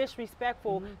that is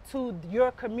disrespectful to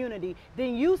your community,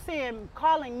 then you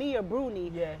calling me a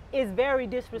Bruni is very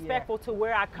disrespectful to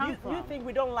where I come from. You think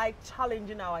we don't like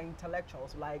challenging our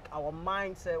intellectuals, like our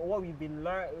mindset, what we've been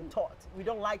taught? We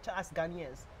don't like to ask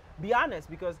Ghanaians. Be honest,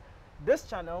 because this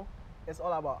channel is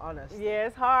all about honesty. Yeah,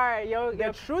 it's hard.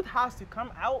 The truth has to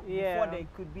come out before there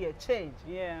could be a change.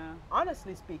 Yeah.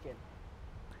 Honestly speaking,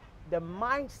 the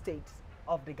mind state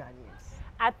of the Ghanaians.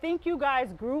 I think you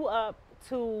guys grew up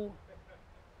to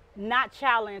not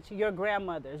challenge your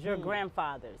grandmothers, your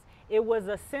grandfathers. It was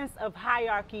a sense of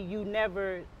hierarchy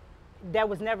that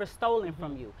was never stolen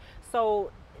from you.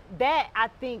 So that I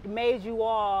think made you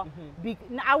all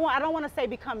I don't want to say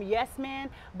become yes men,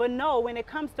 but no, when it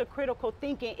comes to critical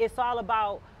thinking, it's all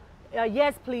about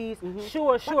Yes, please.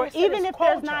 Sure, sure. they said Even it's if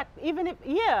there's culture. not, even if,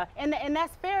 yeah, and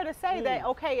that's fair to say that,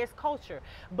 okay, it's culture.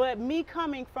 But me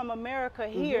coming from America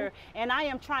here, and I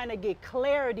am trying to get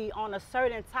clarity on a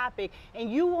certain topic,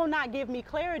 and you will not give me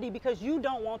clarity because you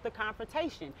don't want the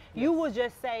confrontation. You will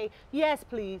just say, yes,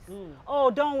 please.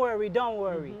 Oh, don't worry, don't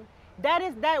worry.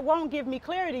 That won't give me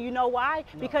clarity. You know why?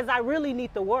 Because I really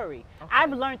need to worry.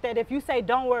 I've learned that if you say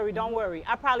don't worry, don't worry,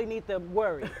 I probably need to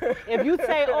worry. If you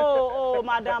say, oh,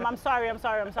 madam, I'm sorry,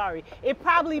 it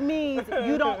probably means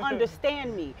you don't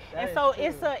understand me. And so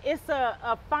it's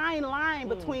a fine line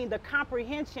between the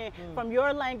comprehension from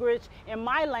your language and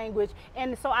my language.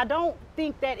 And so I don't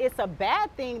think that it's a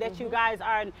bad thing that you guys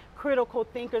are critical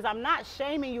thinkers. I'm not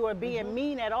shaming you or being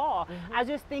mean at all. I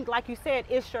just think, like you said,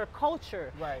 it's your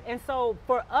culture. Right. And so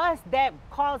for us, that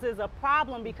causes a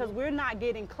problem because we're not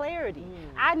getting clarity.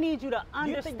 I need you to understand.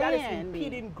 Do you think that is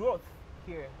impeding growth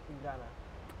here in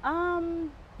Ghana?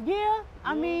 Yeah,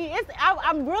 I mean,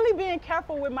 I'm really being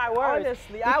careful with my words.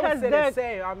 Honestly, I would say the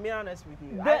same. I'll be honest with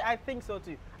you. I think so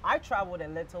too. I traveled a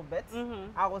little bit.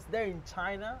 I was there in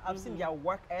China. I've seen their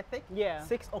work ethic. Yeah.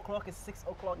 6 o'clock is 6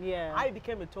 o'clock. Yeah. I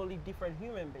became a totally different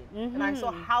human being. And I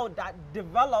saw how that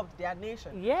developed their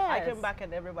nation. Yes. I came back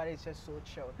and everybody's just so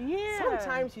chilled. Yeah.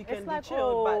 Sometimes you can It's be like,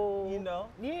 chilled, but you know,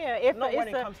 yeah, not when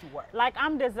it comes to work. Like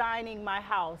I'm designing my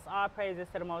house. All praises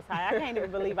to the Most High. I can't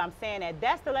even believe I'm saying that.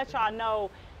 That's to let y'all know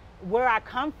where I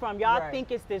come from. Y'all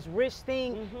think it's this rich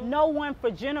thing. No one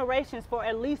for generations, for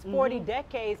at least 40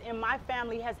 decades in my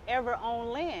family has ever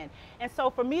owned land. And so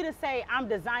for me to say I'm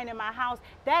designing my house,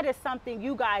 that is something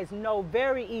you guys know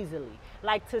very easily.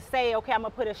 Like to say, okay, I'm gonna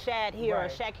put a shed here or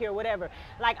a shack here, whatever.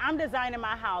 Like I'm designing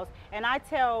my house and I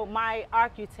tell my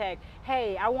architect,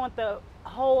 hey, I want the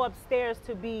whole upstairs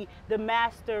to be the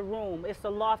master room. It's a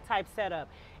loft type setup.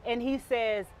 And he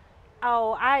says,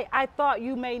 oh, I thought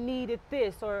you may needed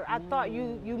this, or I thought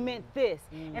you meant this.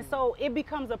 And so it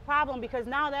becomes a problem because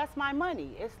now that's my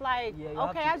money. It's like,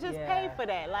 okay, I just paid for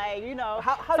that. Like, you know,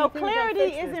 how so do you think clarity we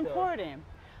can fix is this, important.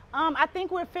 I think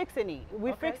we're fixing it.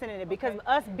 We're fixing it because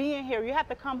us being here, you have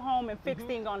to come home and fix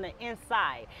things on the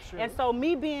inside. True. And so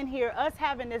me being here, us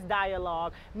having this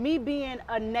dialogue, me being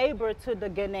a neighbor to the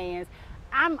Ghanaians,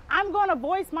 I'm going to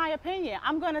voice my opinion.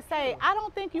 I'm going to say, I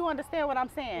don't think you understand what I'm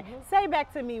saying. Say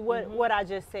back to me what I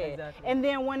just said. Exactly. And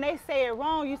then when they say it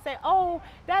wrong, you say, oh,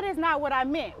 that is not what I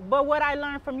meant. But what I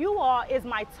learned from you all is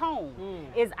my tone,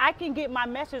 is I can get my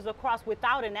message across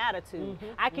without an attitude.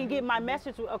 I can get my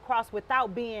message across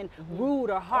without being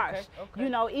rude or harsh. You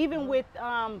know, even with,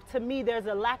 to me, there's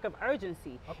a lack of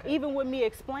urgency. Even with me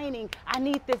explaining, I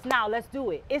need this now, let's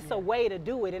do it. It's a way to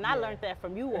do it. And I learned that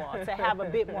from you all, to have a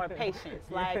bit more patience.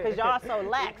 Like, because y'all so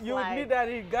lax. You like, need that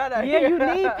in Ghana. yeah, you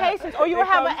need patience, or you'll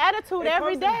have an attitude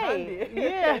every comes in day. handy.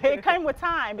 Yeah, it came with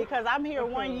time because I'm here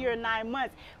 1 year, 9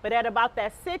 months. But at about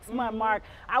that 6-month mark,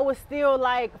 I was still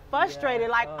like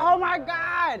frustrated, like, oh my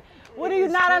God, what are you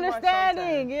It's not too much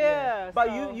understanding? sometimes. Yeah. But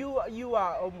so- you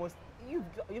are almost,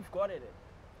 you've got it.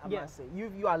 I must say,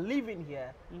 you are living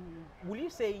here. Will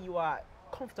you say you are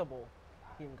comfortable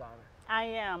in Ghana? I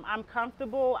am. I'm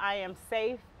comfortable. I am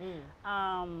safe.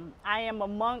 I am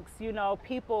amongst, you know,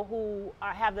 people who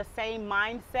have the same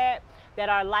mindset, that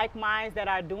are like minds, that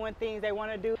are doing things they want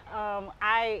to do.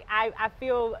 I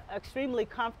feel extremely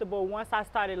comfortable once I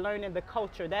started learning the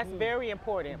culture. That's very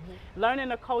important. Learning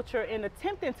the culture and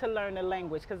attempting to learn the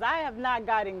language, because I have not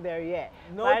gotten there yet.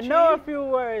 No, I know a few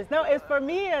words. No, it's for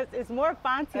me. It's more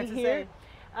fancy here.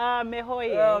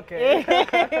 Mehoye. Okay.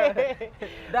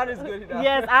 That is good enough.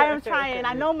 Yes, I am trying.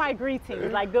 I know my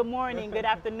greetings, like good morning, good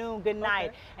afternoon, good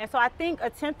night. And so I think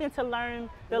attempting to learn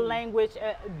the language,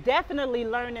 definitely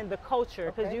learning the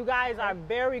culture, because you guys are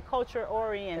very culture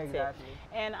oriented. Exactly.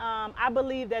 And I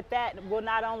believe that will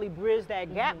not only bridge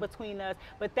that gap between us,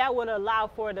 but that would allow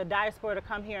for the diaspora to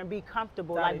come here and be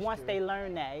comfortable, That like is once true. they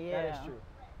learn that. Yeah. That is true.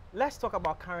 Let's talk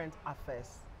about current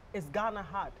affairs. Is Ghana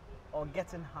hard or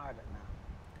getting harder now?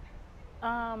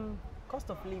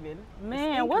 Cost of living.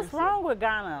 Man, what's wrong with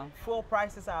Ghana? Fuel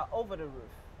prices are over the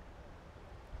roof.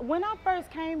 When I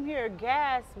first came here,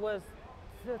 gas was,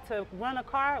 to run a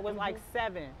car, was like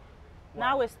 $7. Wow.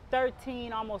 Now it's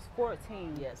 13, almost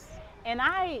 14. Yes. And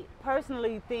I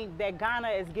personally think that Ghana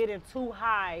is getting too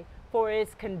high for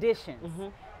its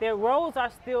conditions. Their roads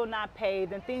are still not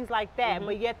paved and things like that,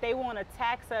 but yet they want to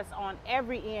tax us on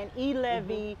every end,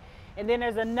 e-levy, and then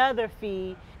there's another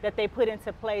fee that they put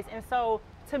into place. And so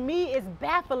to me, it's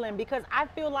baffling because I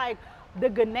feel like the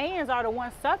Ghanaians are the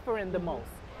ones suffering the most.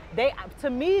 To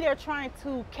me, they're trying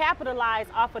to capitalize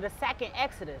off of the second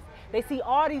exodus. They see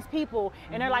all these people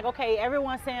and they're like, okay,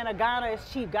 everyone's saying Ghana is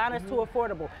cheap, Ghana is too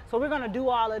affordable. So we're gonna do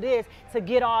all of this to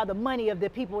get all the money of the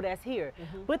people that's here.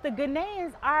 But the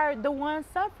Ghanaians are the ones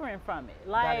suffering from it.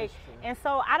 Like, and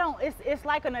so I don't, it's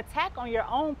like an attack on your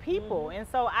own people. And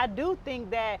so I do think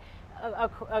that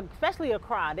especially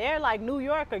Accra, they're like New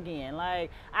York again. Like,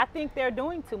 I think they're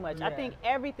doing too much. I think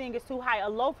everything is too high. A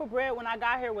loaf of bread when I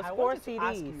got here was 4 CDs. To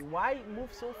ask you, why move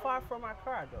so far from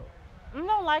Accra though? I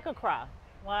don't like Accra.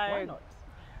 Like, why not?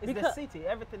 It's the city.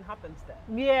 Everything happens there.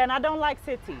 Yeah, and I don't like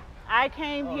city. I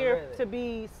came here to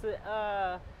be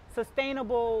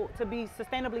sustainable, to be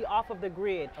sustainably off of the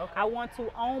grid. I want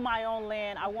to own my own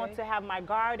land. I want to have my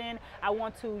garden. I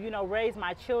want to, you know, raise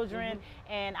my children,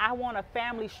 and I want a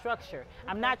family structure.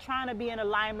 I'm not trying to be in the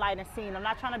limelight and seen. I'm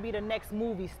not trying to be the next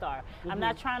movie star. I'm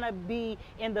not trying to be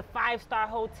in the 5-star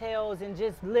hotels and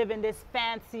just live in this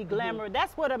fancy glamour.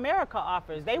 That's what America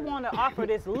offers. They want to offer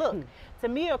this look. To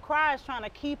me, Accra is trying to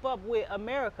keep up with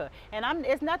America, and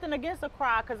it's nothing against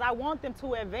Accra because I want them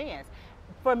to advance.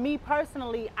 For me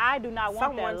personally, I do not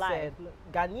want that life. Someone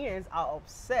said Ghanaians are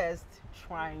obsessed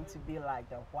trying to be like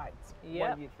the whites.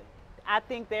 What do you think? I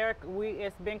think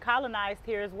it's been colonized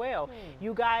here as well.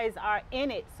 You guys are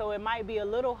in it, so it might be a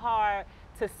little hard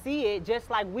to see it, just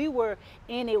like we were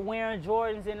in it wearing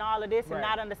Jordans and all of this and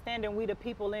not understanding we the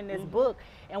people in this book,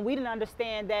 and we didn't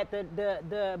understand that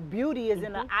the beauty is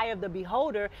in the eye of the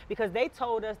beholder, because they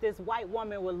told us this white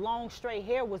woman with long straight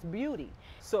hair was beauty.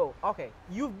 So okay,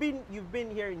 you've been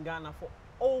here in Ghana for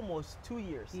almost 2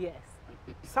 years. Yes.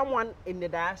 Someone in the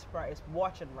diaspora is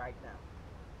watching right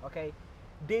now. Okay,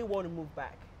 they want to move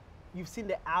back. You've seen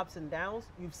the ups and downs.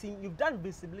 You've done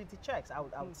visibility checks. I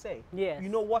would say. Yes. You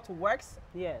know what works.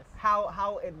 Yes.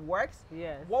 How it works.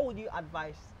 Yes. What would you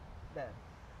advise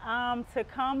them? To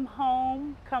come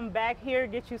home, come back here,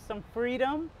 get you some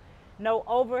freedom, no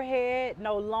overhead,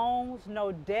 no loans,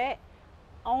 no debt,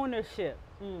 ownership.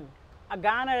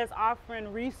 Ghana is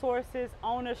offering resources,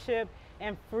 ownership,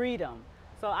 and freedom.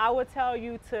 So I would tell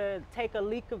you to take a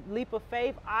leap of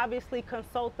faith, obviously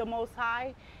consult the Most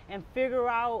High and figure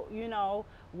out, you know,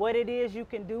 what it is you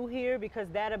can do here, because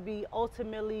that'll be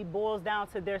ultimately boils down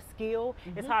to their skill.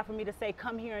 It's hard for me to say,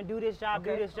 come here and do this job,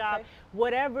 do this job.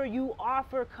 Whatever you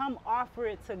offer, come offer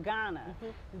it to Ghana.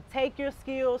 Take your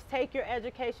skills, take your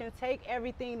education, take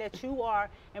everything that you are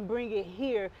and bring it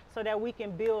here so that we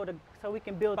can build this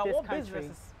country.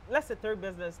 Businesses, let's say 3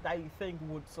 business that you think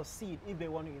would succeed if they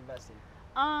want to invest in?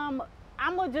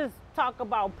 I'm gonna just talk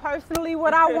about personally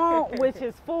what I want, which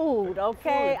is food.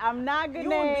 Okay, I'm not gonna. You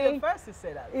would be the first to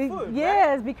say that. Food,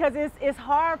 yes, right? because it's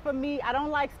hard for me. I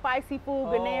don't like spicy food.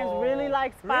 Ghanaians really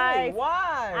like spice. Really?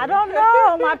 Why? I don't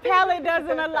know. My palate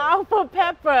doesn't allow for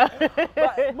pepper.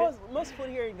 But most food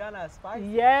here in Ghana is spicy.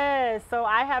 Yes, so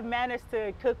I have managed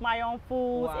to cook my own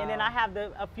foods, and then I have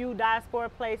a few diaspora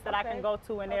places that I can go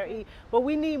to and there eat. But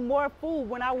we need more food.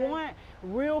 When I want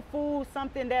real food,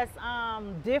 something that's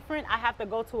different, I have to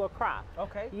go to Accra.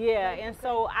 Okay. Yeah, and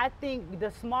so I think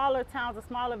the smaller towns, the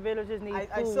smaller villages need food.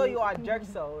 I saw you at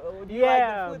Jerkso. Do you like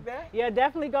the food there? Yeah,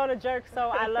 definitely go to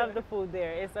Jerkso. I love the food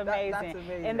there. It's amazing. That's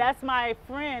amazing. And that's my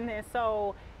friend, and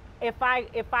so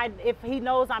if he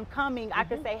knows I'm coming, I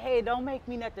can say, hey, don't make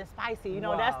me nothing spicy. You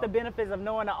know, that's the benefits of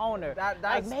knowing the owner. That's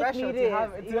like, special make me to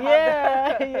have.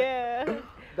 Yeah.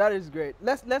 That is great.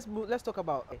 Let's talk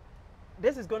about.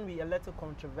 This is going to be a little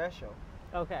controversial.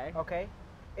 Okay. Okay.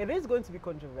 It is going to be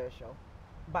controversial,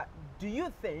 but do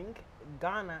you think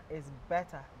Ghana is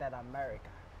better than America?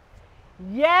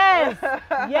 Yes,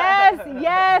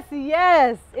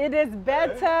 yes. It is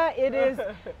better. It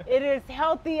is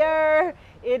healthier.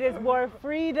 It is more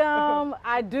freedom.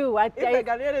 I do. If a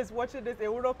Ghanaian is watching this,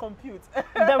 it will not compute.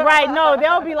 No,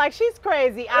 they'll be like, she's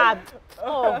crazy. And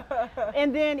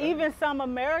then even some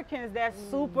Americans that's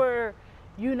super,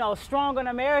 you know, strong on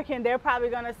American, they're probably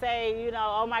gonna say, you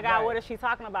know, oh my God, what is she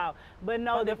talking about? But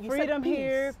no, the freedom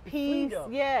here, peace,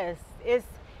 yes,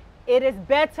 it is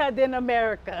better than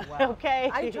America. Wow. Okay.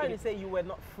 Are you trying to say you were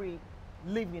not free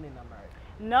living in America?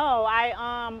 No,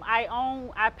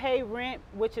 I pay rent,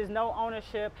 which is no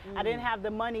ownership. I didn't have the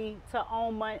money to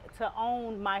own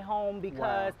my home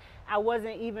because I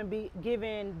wasn't even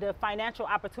given the financial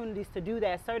opportunities to do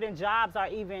that. Certain jobs are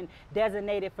even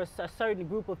designated for a certain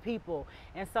group of people.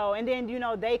 And then, you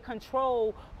know, they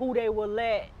control who they will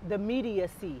let the media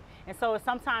see. And so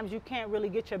sometimes you can't really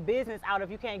get your business out if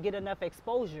you can't get enough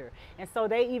exposure. And so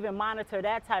they even monitor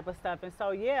that type of stuff. And so,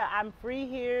 yeah, I'm free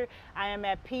here. I am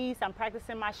at peace. I'm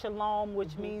practicing my shalom,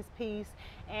 which means peace.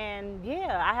 And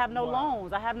yeah, I have no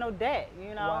loans. I have no debt,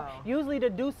 you know. Usually to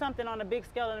do something on a big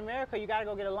scale in America, you got to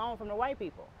go get a loan from the white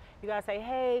people. You gotta say,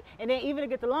 hey, and then even to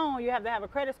get the loan, you have to have a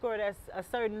credit score that's a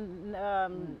certain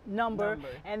number,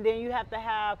 and then you have to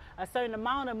have a certain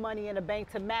amount of money in the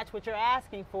bank to match what you're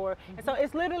asking for. And so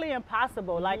it's literally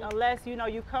impossible. Like unless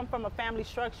you come from a family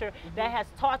structure that has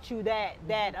taught you that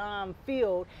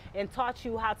field and taught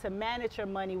you how to manage your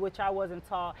money, which I wasn't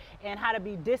taught, and how to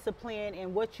be disciplined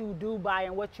in what you do buy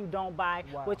and what you don't buy,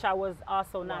 which I was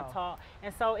also not taught.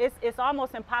 And so it's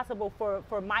almost impossible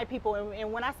for my people,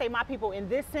 and when I say my people in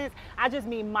this sense, I just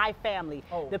mean my family.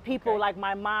 The people like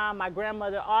my mom, my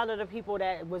grandmother, all of the people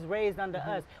that was raised under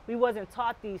us. We wasn't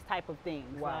taught these type of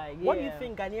things. Like, what do you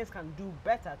think Ghanaians can do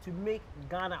better to make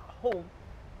Ghana home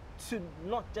to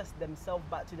not just themselves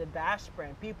but to the diaspora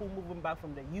and people moving back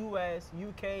from the US,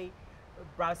 UK,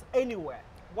 Brazil, anywhere?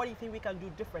 What do you think we can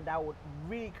do different that would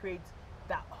really create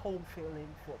that home feeling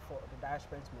for the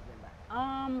diasporans moving back?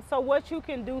 So what you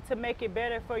can do to make it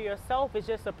better for yourself is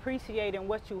just appreciating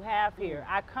what you have here.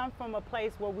 I come from a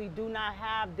place where we do not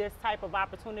have this type of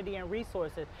opportunity and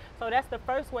resources. So that's the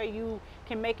first way you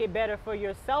can make it better for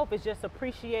yourself, is just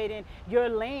appreciating your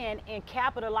land and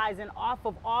capitalizing off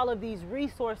of all of these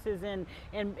resources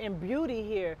and beauty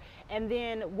here. And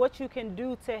then what you can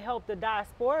do to help the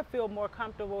diaspora feel more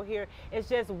comfortable here is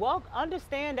just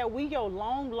understand that we your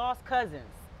long lost cousins.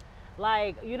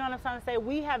 Like, you know what I'm trying to say?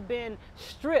 We have been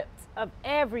stripped of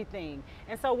everything.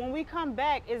 And so when we come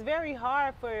back, it's very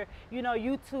hard for,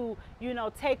 you to,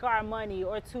 take our money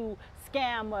or to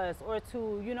scam us or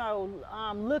to,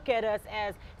 look at us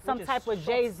as some type of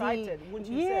Jay-Z.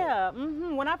 Yeah.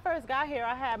 When I first got here,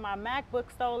 I had my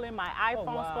MacBook stolen, my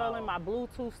iPhone stolen, my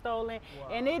Bluetooth stolen.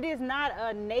 And it is not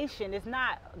a nation. It's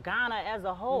not Ghana as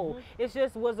a whole. It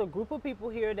just was a group of people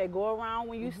here that go around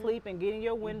when you sleep and get in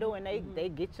your window and they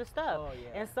get your stuff.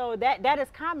 And so that is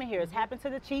common here. It's happened to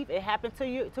the chief. It happened to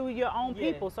your own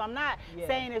people. So I'm not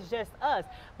saying it's just us,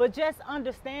 but just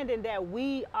understanding that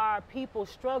we are people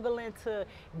struggling to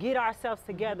get ourselves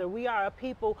together. We are a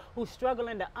people who's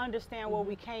struggling to understand where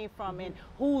we came from and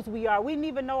whose we are. We didn't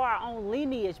even know our own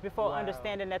lineage before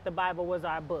understanding that the Bible was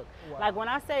our book. Like when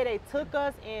I say they took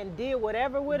us and did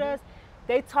whatever with us,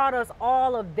 they taught us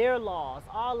all of their laws,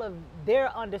 all of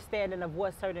their understanding of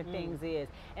what certain things is.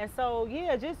 And so,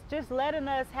 yeah, just letting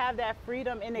us have that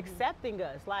freedom and accepting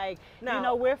us. Like,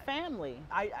 now, we're family.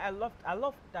 I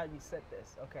love that you said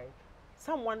this, okay?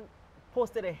 Someone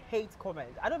posted a hate comment.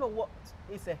 I don't know what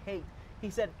is a hate. He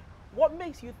said, what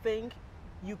makes you think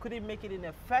you couldn't make it in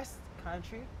a first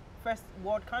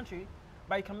world country,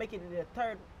 but you can make it in a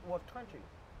third world country?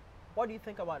 What do you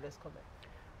think about this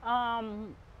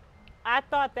comment? I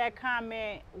thought that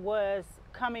comment was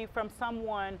coming from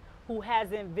someone who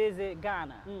hasn't visited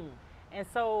Ghana. And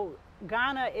so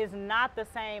Ghana is not the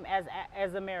same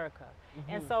as America.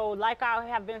 And so, like I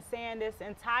have been saying this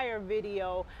entire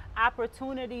video,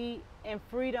 opportunity and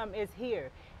freedom is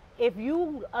here. If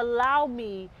you allow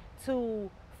me to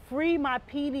free my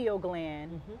pineal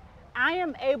gland, I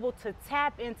am able to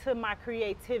tap into my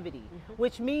creativity,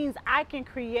 which means I can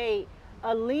create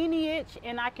a lineage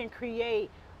and I can create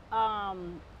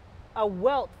a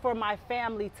wealth for my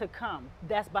family to come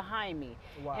that's behind me.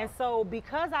 And so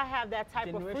because I have that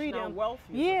type of freedom, wealth,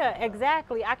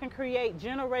 exactly, I can create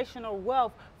generational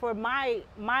wealth for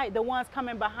the ones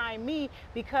coming behind me,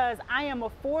 because I am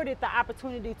afforded the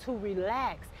opportunity to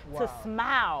relax, to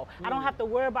smile. I don't have to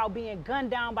worry about being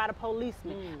gunned down by the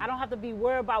policeman. I don't have to be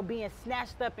worried about being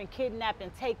snatched up and kidnapped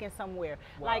and taken somewhere.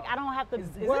 Like, I don't have to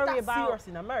worry about serious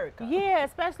in America. Yeah,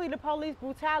 especially the police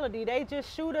brutality. They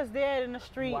just shoot us dead in the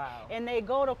street and they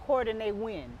go to court and they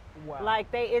win. Like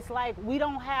it's like we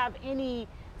don't have any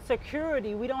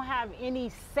security. We don't have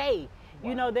any say.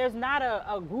 There's not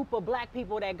a group of black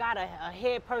people that got a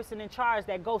head person in charge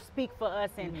that go speak for us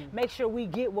and make sure we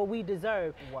get what we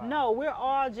deserve. No, we're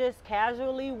all just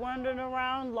casually wandering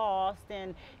around lost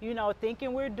and,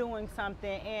 thinking we're doing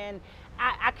something. And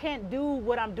I can't do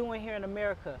what I'm doing here in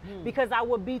America because I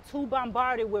would be too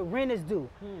bombarded with rent is due.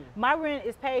 My rent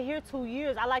is paid here 2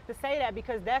 years. I like to say that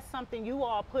because that's something you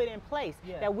all put in place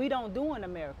that we don't do in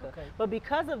America. But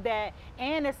because of that,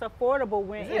 and it's affordable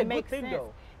rent, it makes sense.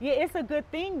 Yeah, it's a good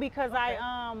thing because I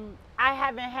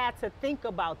haven't had to think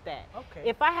about that.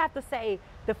 If I have to say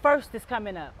the first is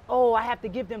coming up, I have to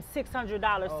give them $600,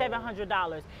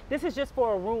 $700. This is just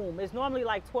for a room. It's normally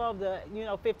like $1,200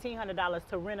 to $1,500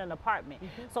 to rent an apartment.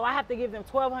 So I have to give them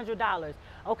 $1,200.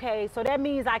 Okay, so that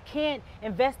means I can't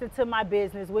invest into my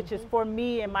business, which is for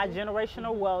me and my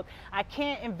generational wealth. I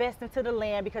can't invest into the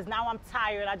land because now I'm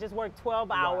tired. I just worked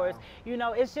 12 hours.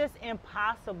 It's just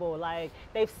impossible. Like,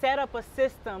 they've set up a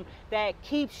system that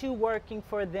keeps you working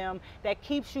for them, that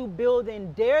keeps you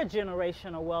building their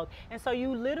generational wealth. And so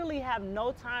you literally have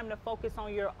no time to focus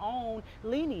on your own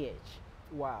lineage.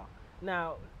 Wow.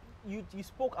 Now, you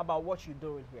spoke about what you're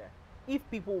doing here. If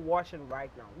people watching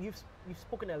right now, you've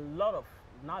spoken a lot of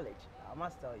knowledge, I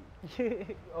must tell you.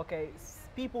 Okay,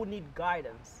 people need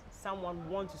guidance. Someone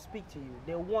wants to speak to you.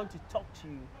 They want to talk to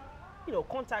you,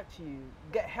 contact you,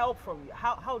 get help from you.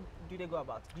 How do they go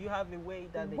about it? Do you have a way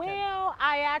that they can? Well,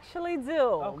 I actually do.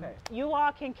 Okay. You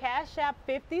all can cash out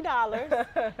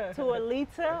 $50 to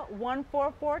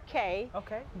Alita144K.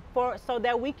 Okay. So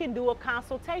that we can do a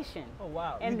consultation. Oh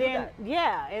wow. And You do then that?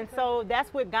 yeah, and Okay. so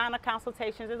that's with Ghana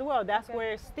consultations as well. That's Okay.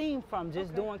 where it's steamed from,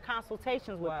 just Okay. doing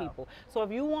consultations with Wow. people. So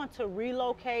if you want to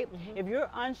relocate, if you're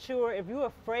unsure, if you're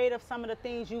afraid of some of the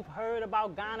things you've heard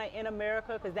about Ghana in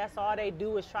America, because that's all they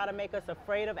do is try to make us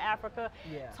afraid of Africa,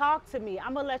 Yeah. talk to me.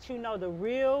 I'm gonna let you know the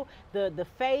real, the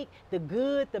fake, the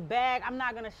good, the bad. I'm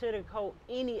not gonna sugarcoat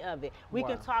any of it. We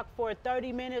can Wow. talk for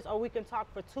 30 minutes or we can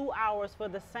talk for 2 hours for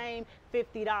the same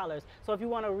 $50. So if you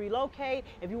want to relocate,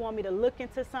 if you want me to look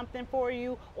into something for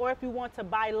you, or if you want to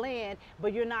buy land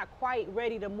but you're not quite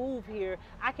ready to move here,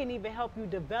 I can even help you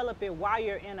develop it while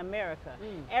you're in America.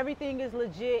 Everything is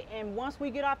legit, and once we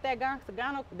get off that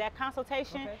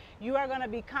consultation, Okay. you are going to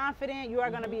be confident, you are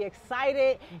going to be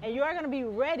excited, and you are going to be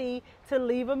ready to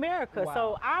leave America. Wow.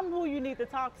 So I'm who you need to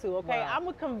talk to, okay? Wow. I'm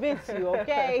going to convince you,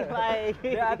 okay? Like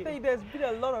Yeah, I think there's been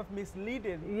a lot of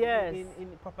misleading Yes.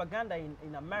 in propaganda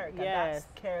in America. Yes. That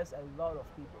scares a lot of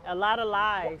people. a lot of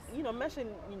lies. You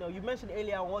mentioned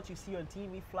earlier on what you see on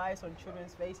TV, flies on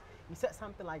children's face. You said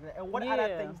something like that. And what other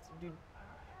Yeah. things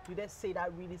do they say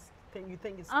that really you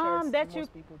think it scares that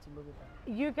most people to look at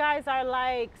that? You guys are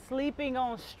like sleeping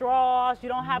on straws. You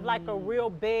don't have like a real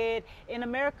bed. In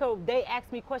America, they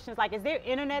ask me questions like, is there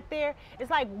internet there?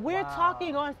 It's like we're Wow.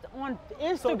 talking on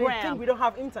Instagram. So they think we don't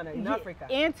have internet in Yeah, Africa.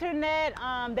 Internet,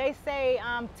 they say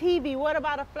TV, what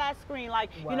about a flat screen? Like,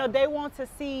 Wow. they want to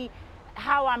see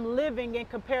how I'm living in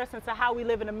comparison to how we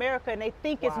live in America, and they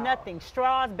think it's Wow. nothing.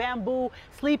 Straws, bamboo,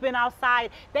 sleeping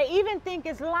outside. They even think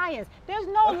it's lions. There's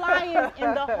no lions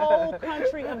in the whole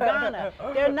country of Ghana.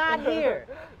 They're not here.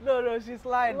 No, she's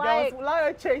lying. Like- there was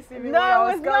lion chasing me. when I No,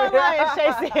 was it's not coming. lions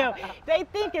chasing him. They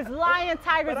think it's lion,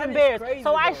 tigers, But and that is bears. crazy,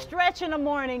 So I though. stretch in the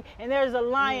morning, and there's a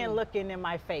lion looking in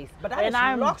my face. But that and is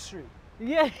I'm luxury.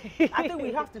 Yeah. I think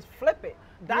we have to flip it.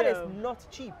 That is Yeah. not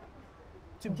cheap.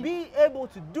 To be able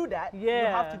to do that, you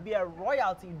Yeah. have to be a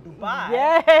royalty in Dubai.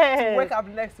 Yes. To wake up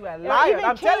next to a Or lion. even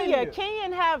I'm telling you.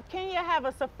 Kenya have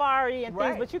a safari and things,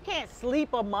 Right. but you can't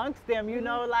sleep amongst them,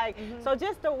 so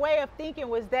just the way of thinking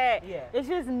was that Yeah. it's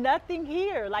just nothing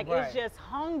here. Like Right. it's just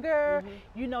hunger,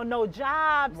 no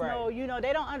jobs, Right.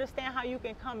 they don't understand how you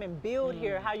can come and build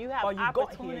here, how you have Or you got here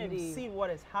and opportunity. you've seen what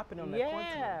is happening on the continent.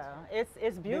 Yeah,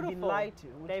 it's beautiful. They've been lied to.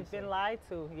 what you They've say. been lied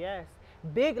to, yes.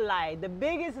 Big lie, the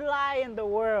biggest lie in the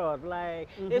world. Like,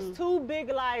 there's two big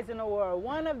lies in the world.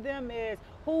 One of them is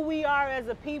who we are as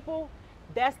a people.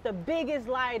 That's the biggest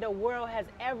lie the world has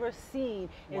ever seen,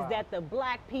 is Wow. that the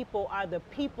black people are the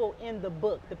people in the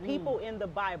book, the people in the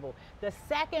Bible. The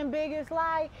second biggest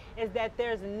lie is that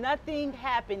there's nothing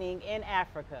happening in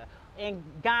Africa, in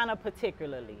Ghana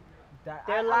particularly. They're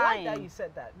I like that lying. you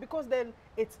said that, because then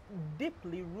it's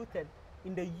deeply rooted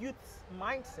in the youth's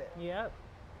mindset. Yep.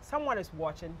 Someone is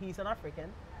watching, he's an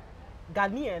African,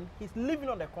 Ghanaian, he's living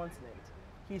on the continent.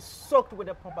 He's soaked with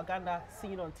the propaganda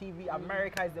seen on TV.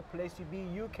 America is the place to be,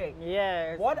 UK.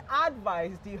 Yes. What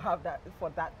advice do you have for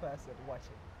that person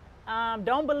watching?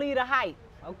 Don't believe the hype.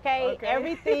 Okay? Okay.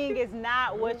 Everything is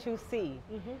not what you see.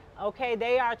 Okay,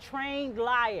 they are trained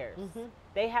liars.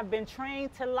 They have been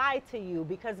trained to lie to you,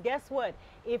 because guess what?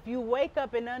 If you wake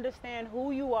up and understand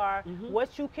who you are,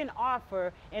 what you can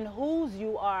offer, and whose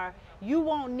you are, you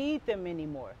won't need them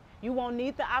anymore. You won't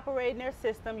need to operate in their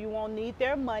system. You won't need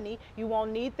their money. You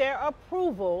won't need their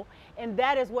approval. And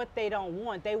that is what they don't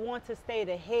want. They want to stay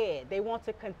the head. They want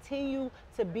to continue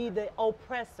to be the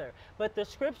oppressor. But the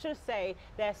scriptures say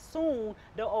that soon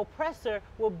the oppressor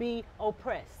will be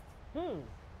oppressed.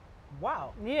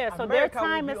 Wow. Yeah, so America their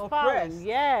time will is be falling. oppressed.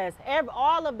 Yes,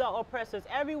 all of the oppressors,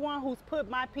 everyone who's put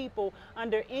my people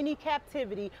under any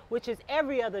captivity, which is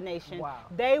every other nation, Wow.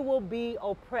 they will be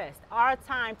oppressed. Our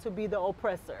time to be the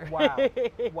oppressor. Wow.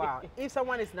 Wow. If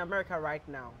someone is in America right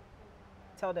now,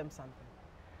 tell them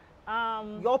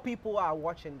something. Your people are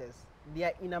watching this. They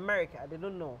are in America. They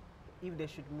don't know if they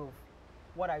should move.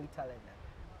 What are you telling them?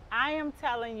 I am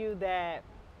telling you that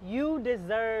you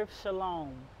deserve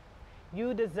shalom.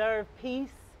 You deserve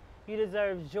peace. You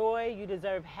deserve joy. You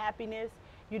deserve happiness.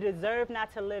 You deserve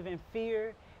not to live in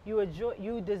fear.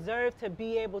 You deserve to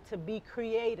be able to be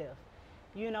creative.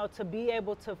 you know, to be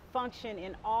able to function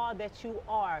in all that you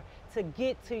are, to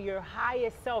get to your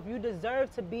highest self. You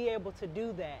deserve to be able to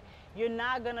do that. You're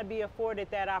not going to be afforded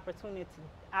that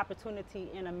opportunity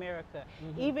in America.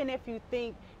 Even if you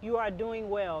think you are doing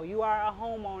well, you are a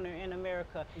homeowner in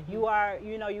America, you are,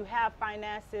 you know, you have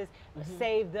finances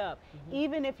saved up.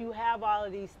 Even if you have all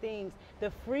of these things,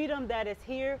 the freedom that is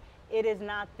here, it is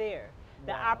not there.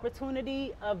 The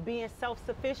opportunity of being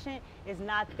self-sufficient is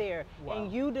not there.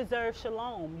 And you deserve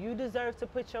shalom. You deserve to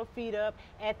put your feet up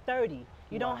at 30.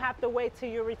 You don't have to wait till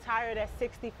you're retired at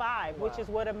 65, which is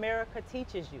what America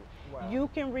teaches you. You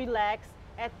can relax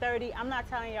at 30. I'm not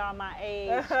telling y'all my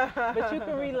age, but you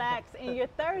can relax in your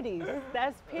 30s.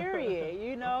 That's period.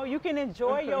 You know, you can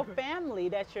enjoy your family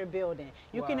that you're building.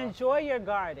 You can enjoy your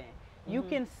garden. You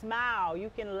can smile, you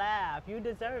can laugh, you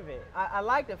deserve it. I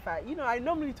like the fact, you know, I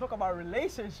normally talk about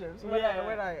relationships when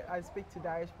I speak to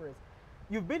diasporas.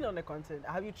 You've been on the continent.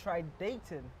 Have you tried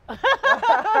dating?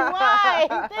 Why?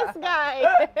 This guy.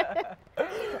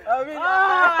 I mean,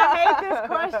 I hate this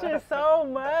question so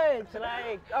much.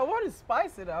 Like, I want to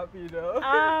spice it up, you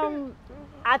know.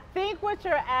 I think what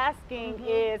you're asking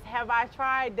is, have I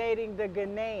tried dating the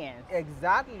Ghanaians?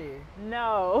 Exactly.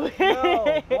 No.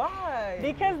 No. Why?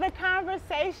 Because the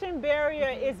conversation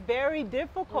barrier is very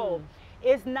difficult.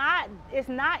 It's not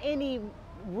any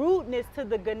rudeness to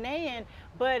the Ghanaian,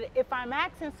 but if I'm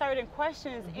asking certain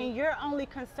questions and your only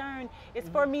concern is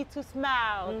for me to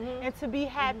smile and to be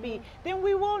happy, then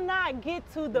we will not get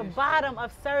to the bottom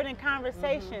of certain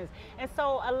conversations. And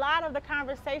so a lot of the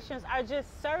conversations are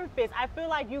just surface. I feel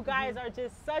like you guys are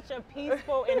just such a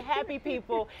peaceful and happy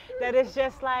people that it's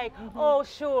just like, oh,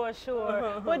 sure,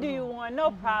 what do you want?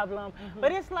 No problem.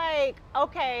 But it's like,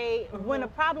 okay, when a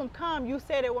problem comes, you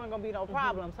said it wasn't gonna be no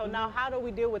problem. So now how do we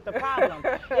deal with the problem?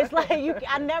 It's like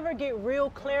I never get real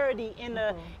clarity in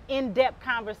a in-depth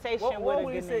conversation with a Ghanaian. What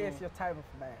would you say is your type of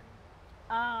man?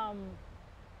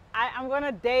 I'm going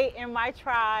to date in my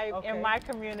tribe, in my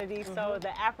community, so the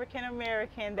African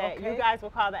American that you guys will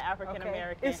call the African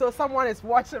American. So someone is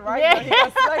watching right now.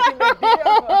 He's sliding the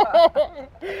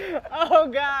DM. Oh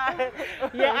God.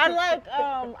 Yeah,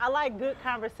 I like good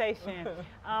conversation.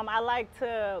 I like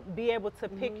to be able to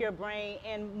pick your brain,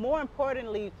 and more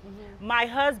importantly, my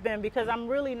husband, because I'm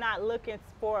really not looking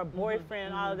for a boyfriend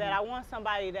and all of that. I want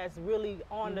somebody that's really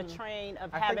on the train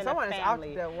of having a family. Someone is out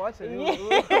there watching.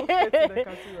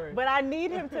 Yeah. But I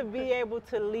need him to be able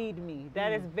to lead me.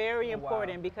 That is very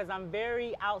important because I'm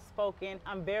very outspoken.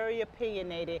 I'm very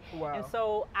opinionated. And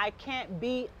so I can't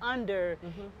be under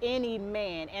any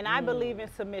man. And I believe in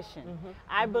submission.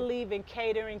 I believe in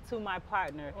catering to my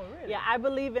partner. Oh, really? Yeah, I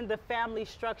believe in the family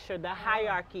structure, the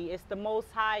hierarchy. It's the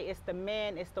Most High, it's the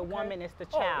man, it's the woman, it's the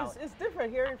child. It's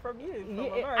different hearing from you.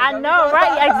 From I know,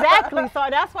 right? Exactly. So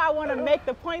that's why I want to make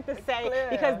the point to say,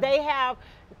 because they have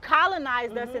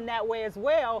colonized us in that way as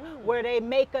well, where they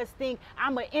make us think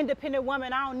I'm an independent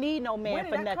woman, I don't need no man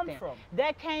for nothing. Where did that come from?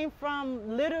 That came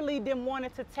from literally them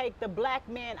wanting to take the black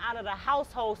man out of the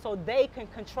household so they can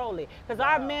control it. Because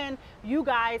our men, you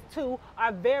guys too,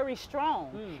 are very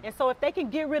strong. And so if they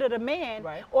can get rid of the man,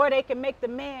 or they can make the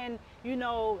man, you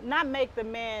know, not make the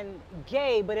man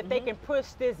gay, but if they can push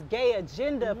this gay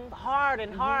agenda hard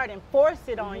and force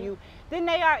it on you, then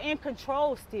they are in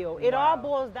control still. It all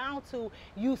boils down to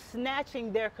you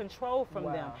snatching their control from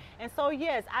them. And so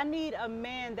yes, I need a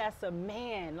man that's a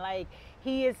man. Like,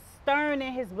 he is stern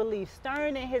in his beliefs,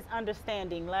 stern in his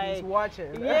understanding. Like, he's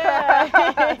watching.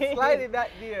 Yeah. Sliding that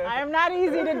deal. I am not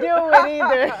easy to deal with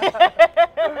either.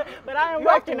 But I am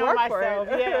working on myself.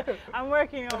 Yeah, I'm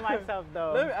working on myself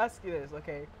though. Let me ask you this,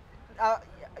 okay?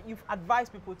 You've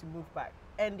advised people to move back,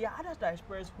 and there are other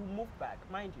diasporas who moved back,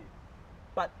 mind you.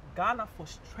 But Ghana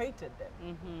frustrated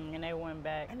them. And they went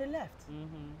back. And they left.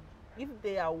 If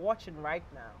they are watching right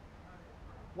now,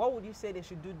 what would you say they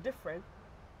should do different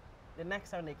the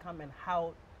next time they come, and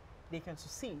how they can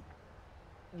succeed,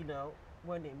 you know,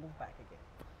 when they move back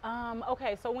again?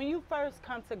 Okay, so when you first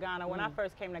come to Ghana, when I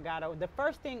first came to Ghana, the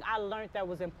first thing I learned that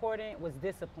was important was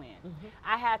discipline.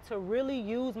 I had to really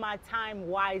use my time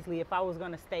wisely if I was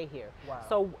going to stay here.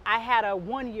 So I had a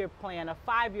 1-year plan, a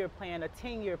 5-year plan, a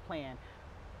 10-year plan,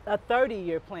 a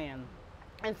 30-year plan.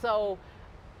 And so,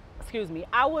 excuse me,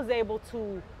 I was able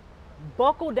to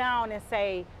buckle down and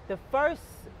say the first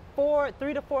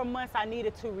 3 to 4 months, I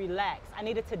needed to relax. I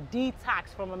needed to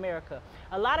detox from America.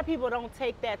 A lot of people don't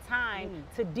take that time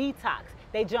to detox.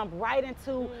 They jump right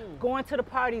into going to the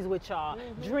parties with y'all,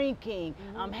 drinking,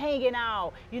 hanging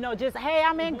out, you know, just, hey,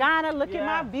 I'm in Ghana, look at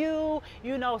my view,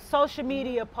 you know, social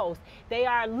media posts. They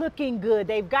are looking good.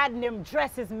 They've gotten them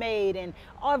dresses made and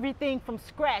everything from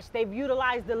scratch. They've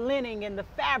utilized the linen and the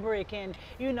fabric and,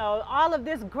 you know, all of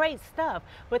this great stuff.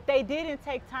 But they didn't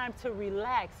take time to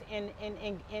relax and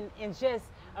just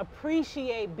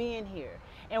appreciate being here.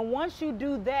 And once you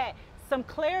do that, some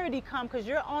clarity comes because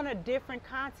you're on a different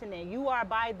continent. You are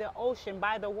by the ocean,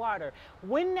 by the water.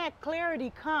 When that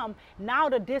clarity comes, now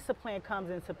the discipline comes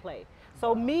into play.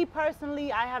 So me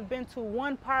personally, I have been to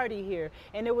one party here,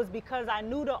 and it was because I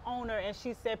knew the owner, and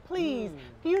she said, please,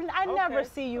 I never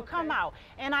see you, come out.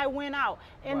 And I went out.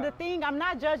 And the thing, I'm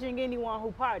not judging anyone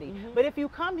who party, but if you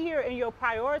come here and your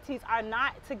priorities are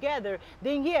not together,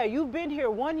 then yeah, you've been here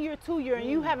 1 year, 2 years, and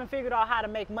you haven't figured out how to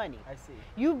make money. I see.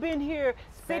 You've been here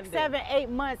 6, 7, 8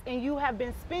 months, and you have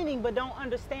been spending, but don't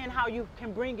understand how you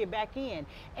can bring it back in.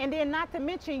 And then not to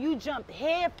mention, you jumped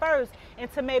head first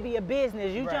into maybe a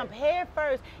business. You jumped head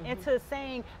first into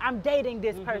saying, I'm dating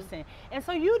this person. And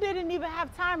so you didn't even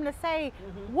have time to say,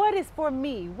 what is for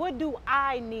me? What do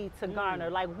I need to garner?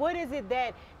 Like, what is it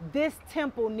that this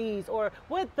temple needs, or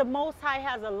what the Most High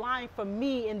has aligned for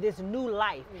me in this new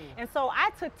life? And so I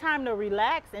took time to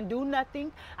relax and do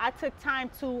nothing. I took time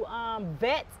to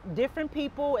vet different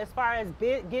people as far as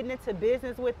getting into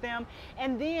business with them.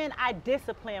 And then I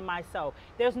disciplined myself.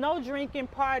 There's no drinking,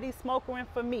 party, smoking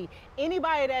for me.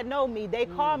 Anybody that know me, they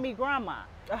call me grandma.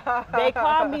 They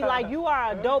call me like, you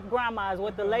are a dope grandma, is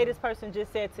what the latest person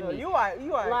just said to me. You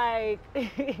are like,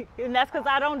 and that's because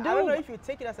I don't know if you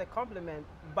take it as a compliment,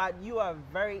 but you are a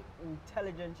very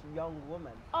intelligent young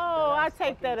woman. Oh, I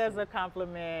take that as a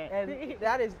compliment. And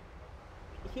that is,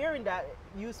 hearing that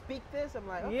you speak this, I'm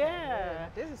like, okay, yeah,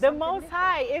 this is the Most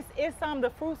High. It's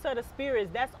the fruits of the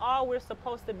spirits. That's all we're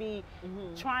supposed to be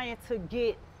trying to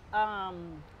get.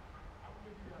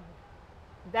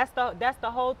 That's the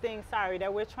whole thing, sorry,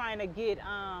 that we're trying to get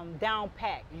down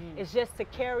packed. It's just to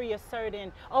carry a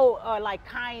certain, like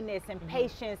kindness and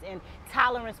patience and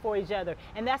tolerance for each other.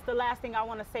 And that's the last thing I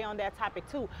want to say on that topic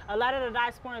too. A lot of the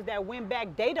diasporans that went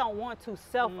back, they don't want to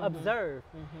self-observe.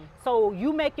 So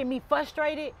you making me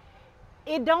frustrated,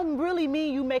 it don't really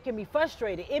mean you making me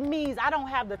frustrated. It means I don't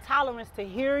have the tolerance to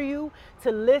hear you,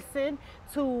 to listen,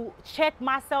 to check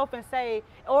myself and say,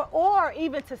 or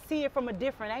even to see it from a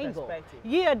different angle.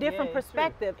 Yeah, a different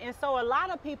perspective. And so a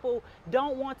lot of people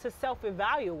don't want to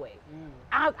self-evaluate.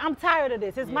 I'm tired of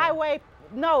this. It's my way.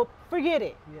 No, forget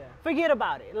it. Forget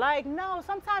about it. Like, no,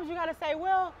 sometimes you got to say,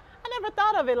 well, I never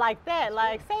thought of it like that.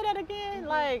 Like, say that again.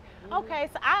 Like, okay,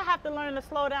 so I have to learn to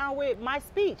slow down with my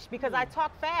speech because I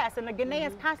talk fast, and the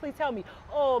Ghanaians constantly tell me,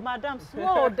 "Oh, madam,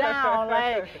 slow down."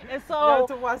 Like, and so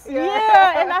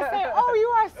yeah, and I say, "Oh, you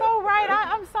are so right.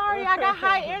 I'm sorry. I got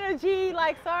high energy.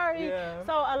 Like, sorry."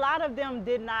 So a lot of them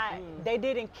did not. They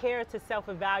didn't care to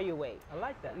self-evaluate. I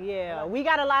like that. Yeah, we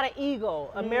got a lot of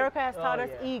ego. America has taught us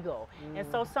ego, and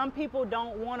so some people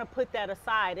don't want to put that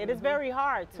aside. It is very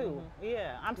hard too.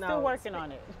 Yeah, I'm still working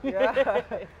on it. Yeah.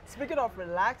 Speaking of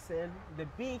relaxing, the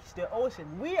beach, the ocean,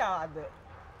 we are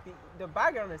the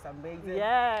background is amazing.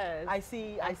 Yes. I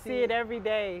see it every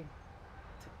day.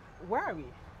 Where are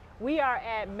we? We are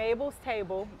at Mabel's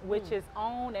Table, which is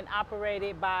owned and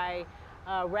operated by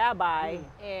Rabbi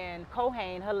and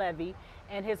Kohen Halevi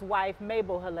and his wife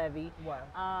Mabel Halevi.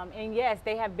 Wow. And yes,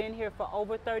 they have been here for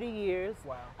over 30 years.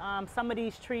 Wow. Some of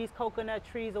these trees, coconut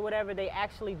trees or whatever, they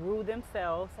actually grew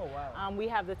themselves. Oh, wow. We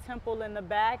have the temple in the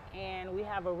back, and we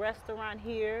have a restaurant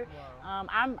here.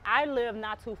 Wow. I live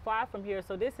not too far from here,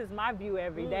 so this is my view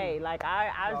every day. Like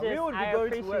I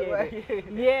appreciate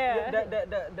it.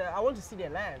 Yeah. I want to see their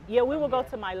land. Yeah, we will go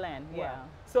to my land. Wow. Yeah.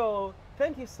 So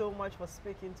thank you so much for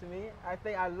speaking to me. I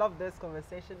think I love this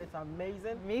conversation. It's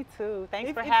amazing. Me too.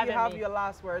 Thanks for having me. If you have your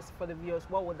last words for the viewers,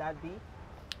 what would that be?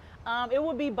 It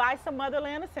would be buy some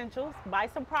Motherland Essentials, buy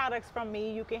some products from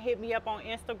me. You can hit me up on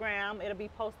Instagram. It'll be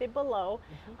posted below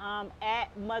at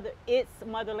It's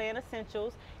Motherland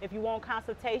Essentials. If you want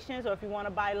consultations or if you want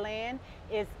to buy land,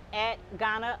 it's at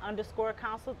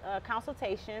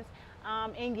Ghana_consultations.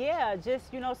 And yeah,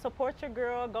 just, support your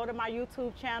girl. Go to my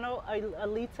YouTube channel,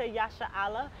 Alita Yasha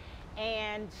Allah,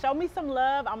 and show me some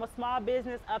love. I'm a small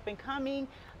business up and coming,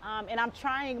 and I'm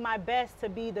trying my best to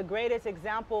be the greatest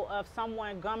example of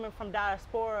someone coming from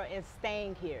diaspora and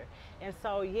staying here. And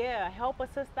so, yeah, help a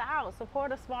sister out.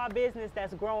 Support a small business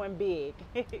that's growing big.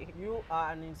 You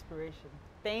are an inspiration.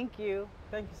 Thank you.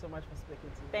 Thank you so much for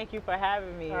speaking to me. Thank you for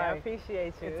having me. I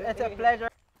appreciate you. It's a pleasure.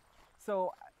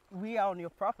 So we are on your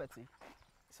property.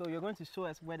 So you're going to show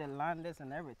us where the land is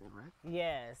and everything, right?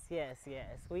 Yes, yes,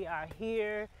 yes. We are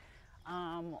here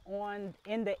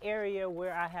in the area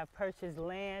where I have purchased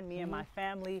land, me and my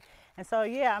family. And so,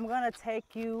 yeah, I'm going to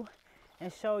take you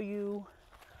and show you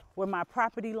where my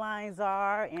property lines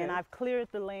are. And Okay. I've cleared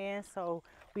the land so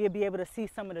we'll be able to see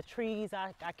some of the trees.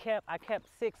 I kept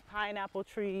 6 pineapple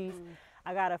trees.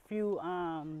 I got a few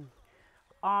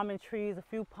almond trees, a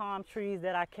few palm trees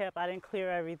that I kept. I didn't clear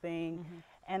everything.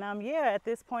 And yeah, at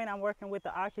this point, I'm working with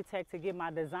the architect to get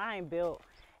my design built.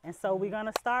 And so we're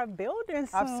gonna start building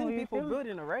soon. I've seen you people feel me?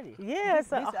 building already. Yeah,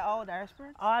 These are all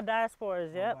diasporans? all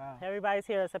diasporas. Yep, wow. everybody's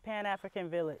here. It's a Pan-African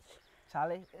village.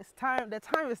 Charlie, it's time. The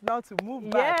time is now to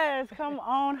move back. Yes, come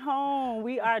on home.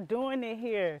 We are doing it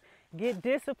here. Get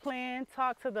disciplined.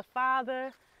 Talk to the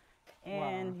Father.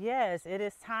 And yes, it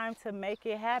is time to make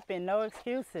it happen. No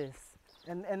excuses.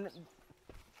 And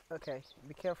okay,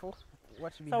 be careful.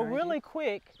 What should be So really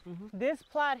quick, this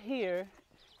plot here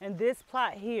and this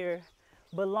plot here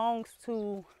belongs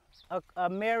to a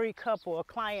married couple, a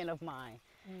client of mine.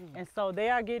 And so they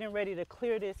are getting ready to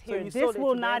clear this here. you This sold it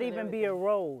will to not them and even be a everything?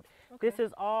 road. This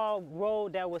is all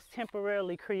road that was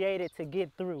temporarily created to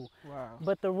get through. Wow.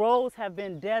 But the roads have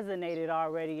been designated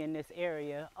already in this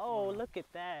area. Oh, look at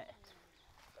that.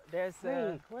 There's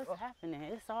Wait, what's happening?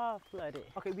 It's all flooded.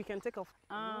 okay, we can take off.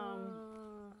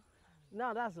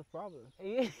 No, that's the problem.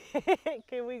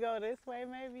 Can we go this way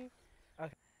maybe?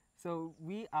 Okay. So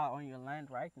we are on your land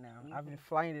right now. I've been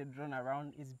flying the drone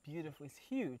around. It's beautiful. It's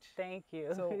huge. Thank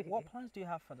you. So what plans do you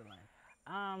have for the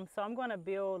land? So I'm gonna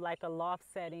build like a loft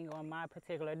setting on my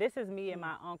particular. This is me and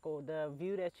my uncle. The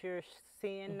view that you're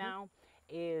seeing now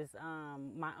is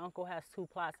my uncle has 2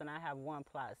 plots and I have 1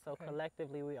 plot. So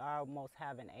collectively we almost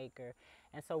have an acre.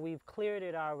 And so we've cleared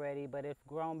it already, but it's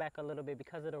grown back a little bit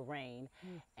because of the rain.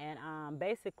 And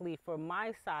basically for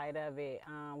my side of it,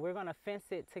 we're gonna fence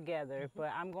it together,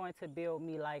 but I'm going to build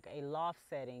me like a loft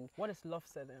setting. What is loft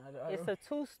setting? It's a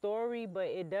 2-story, but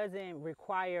it doesn't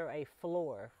require a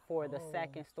floor for the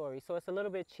 2nd story. So it's a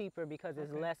little bit cheaper because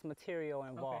there's less material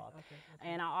involved.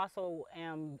 And I also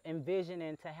am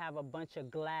envisioning to have a bunch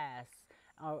of glass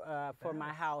for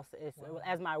my house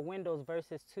as my windows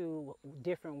versus 2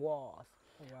 different walls.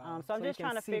 So I'm just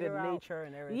trying to figure out nature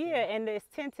and everything. Yeah, and there's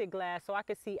tinted glass, so I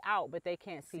can see out, but they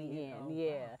can't see in. Oh,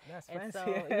 Yeah, wow. That's and fancy.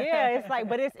 so yeah, it's like,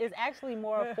 but it's actually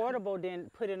more affordable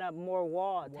than putting up more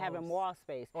walls, having wall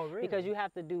space. Oh, really? Because you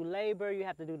have to do labor, you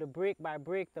have to do the brick by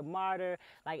brick, the mortar.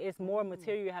 Like it's more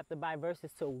material you have to buy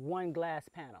versus to 1 glass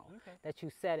panel that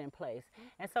you set in place.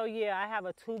 And so yeah, I have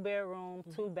a 2-bedroom,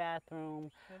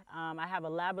 2-bathroom. I have a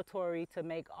laboratory to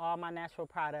make all my natural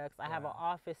products. I have an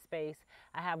office space.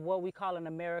 I have what we call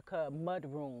an America mud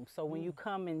room. So when you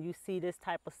come and you see this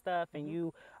type of stuff and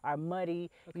you are muddy,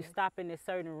 you stop in this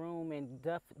certain room and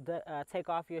take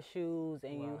off your shoes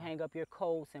and you hang up your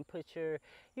coats and put your,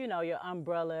 you know, your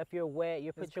umbrella. If you're wet,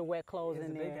 you put your wet clothes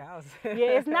in there. It's a big house.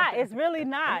 Yeah, it's not. It's really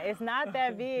not. It's not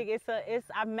that big.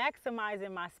 I'm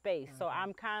maximizing my space. So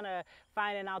I'm kind of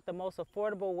finding out the most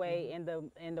affordable way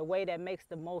in the way that makes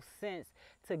the most sense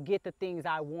to get the things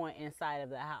I want inside of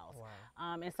the house.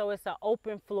 And so it's an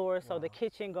open floor, so the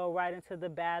kitchen go right into the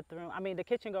bathroom. I mean, the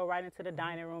kitchen go right into the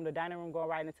dining room go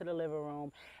right into the living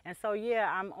room. And so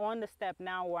yeah, I'm on the step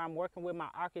now where I'm working with my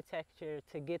architecture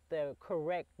to get the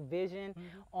correct vision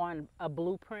on a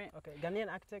blueprint. Okay,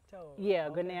 Ghanaian architecture? Yeah,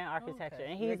 Ghanaian architecture.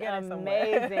 And he's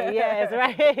amazing. Yes,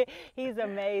 right. He's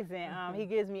amazing. He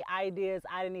gives me ideas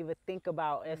I didn't even think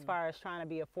about as far as trying to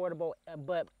be affordable,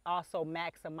 but also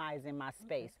maximizing my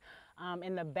space.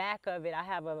 In the back of it, I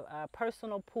have a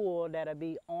personal pool that'll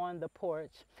be on the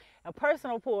porch. A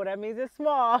personal pool, that means it's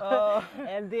small.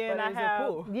 And then I have,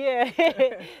 a pool. yeah,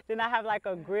 then I have like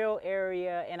a grill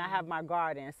area and I have my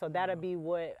garden. So that'll be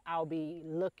what I'll be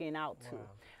looking out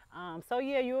to. So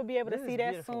yeah, you will be able to see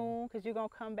that soon because you're going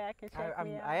to come back and check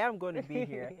me out. I am going to be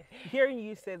here. Hearing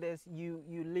you say this, you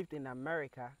lived in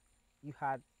America, you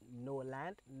had no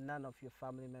land, none of your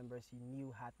family members you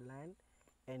knew had land.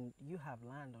 And you have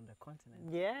land on the continent.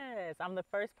 Yes, I'm the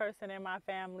first person in my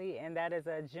family, and that is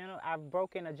I've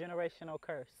broken a generational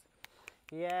curse.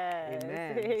 Yes.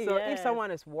 Amen. So if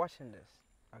someone is watching this,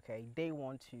 okay, they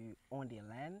want to own their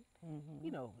land,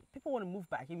 you know, people want to move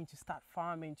back, even to start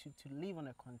farming, to live on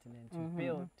a continent, to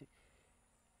build.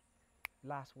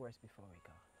 Last words before we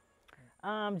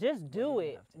go. Just do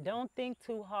it. Don't think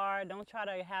too hard. Don't try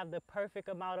to have the perfect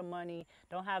amount of money.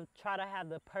 Don't try to have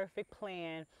the perfect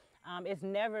plan. It's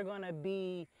never going to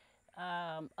be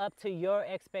up to your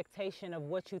expectation of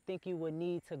what you think you would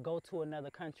need to go to another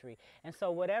country. And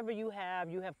so whatever you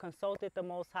have consulted the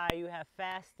Most High, you have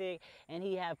fasted, and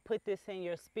He have put this in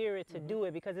your spirit to do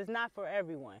it, because it's not for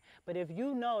everyone. But if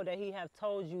you know that He have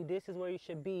told you this is where you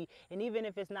should be, and even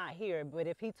if it's not here, but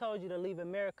if He told you to leave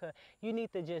America, you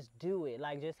need to just do it.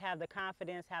 Like, just have the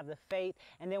confidence, have the faith,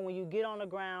 and then when you get on the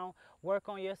ground, work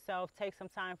on yourself, take some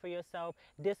time for yourself,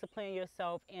 discipline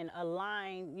yourself, and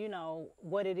align, you know,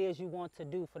 what it is you want to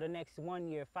do for the next 1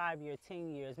 year, 5 years, 10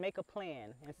 years. Make a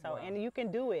plan. And so, and you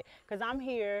can do it, because I'm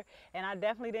here, and I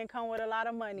definitely didn't come with a lot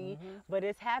of money, but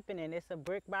it's happening. It's a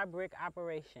brick by brick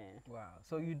operation. Wow.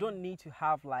 So you don't need to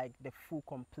have like the full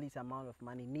complete amount of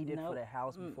money needed for the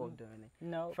house before doing it.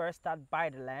 No. First start buy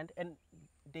the land, and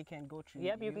they can go through.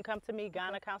 Yep, you can come to me,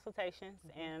 Ghana Consultations,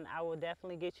 and I will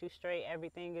definitely get you straight.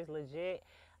 Everything is legit.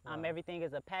 Everything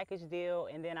is a package deal,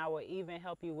 and then I will even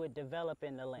help you with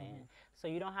developing the land. So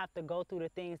you don't have to go through the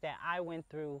things that I went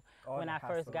through when I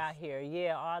first got here.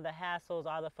 Yeah, all the hassles,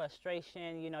 all the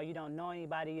frustration, you know, you don't know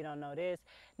anybody, you don't know this.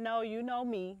 No, you know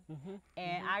me,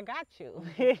 and I got you.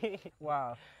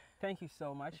 Wow. Thank you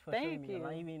so much for showing me.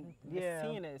 I mean,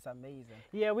 seeing it is amazing.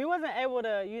 Yeah, we wasn't able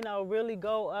to, you know, really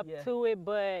go up to it,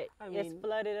 but I mean, it's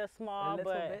flooded a small, a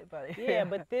little bit, but yeah,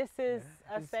 but this is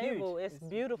a It's stable. huge. It's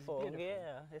beautiful. It's beautiful.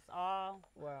 Yeah, it's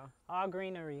all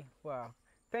greenery. Wow.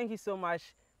 Thank you so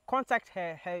much. Contact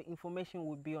her. Her information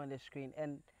will be on the screen,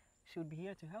 and she'll be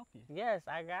here to help you. Yes,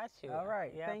 I got you. All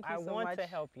right. Yep, Thank you I so want much. to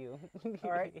help you. All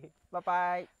right.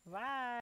 Bye-bye. Bye.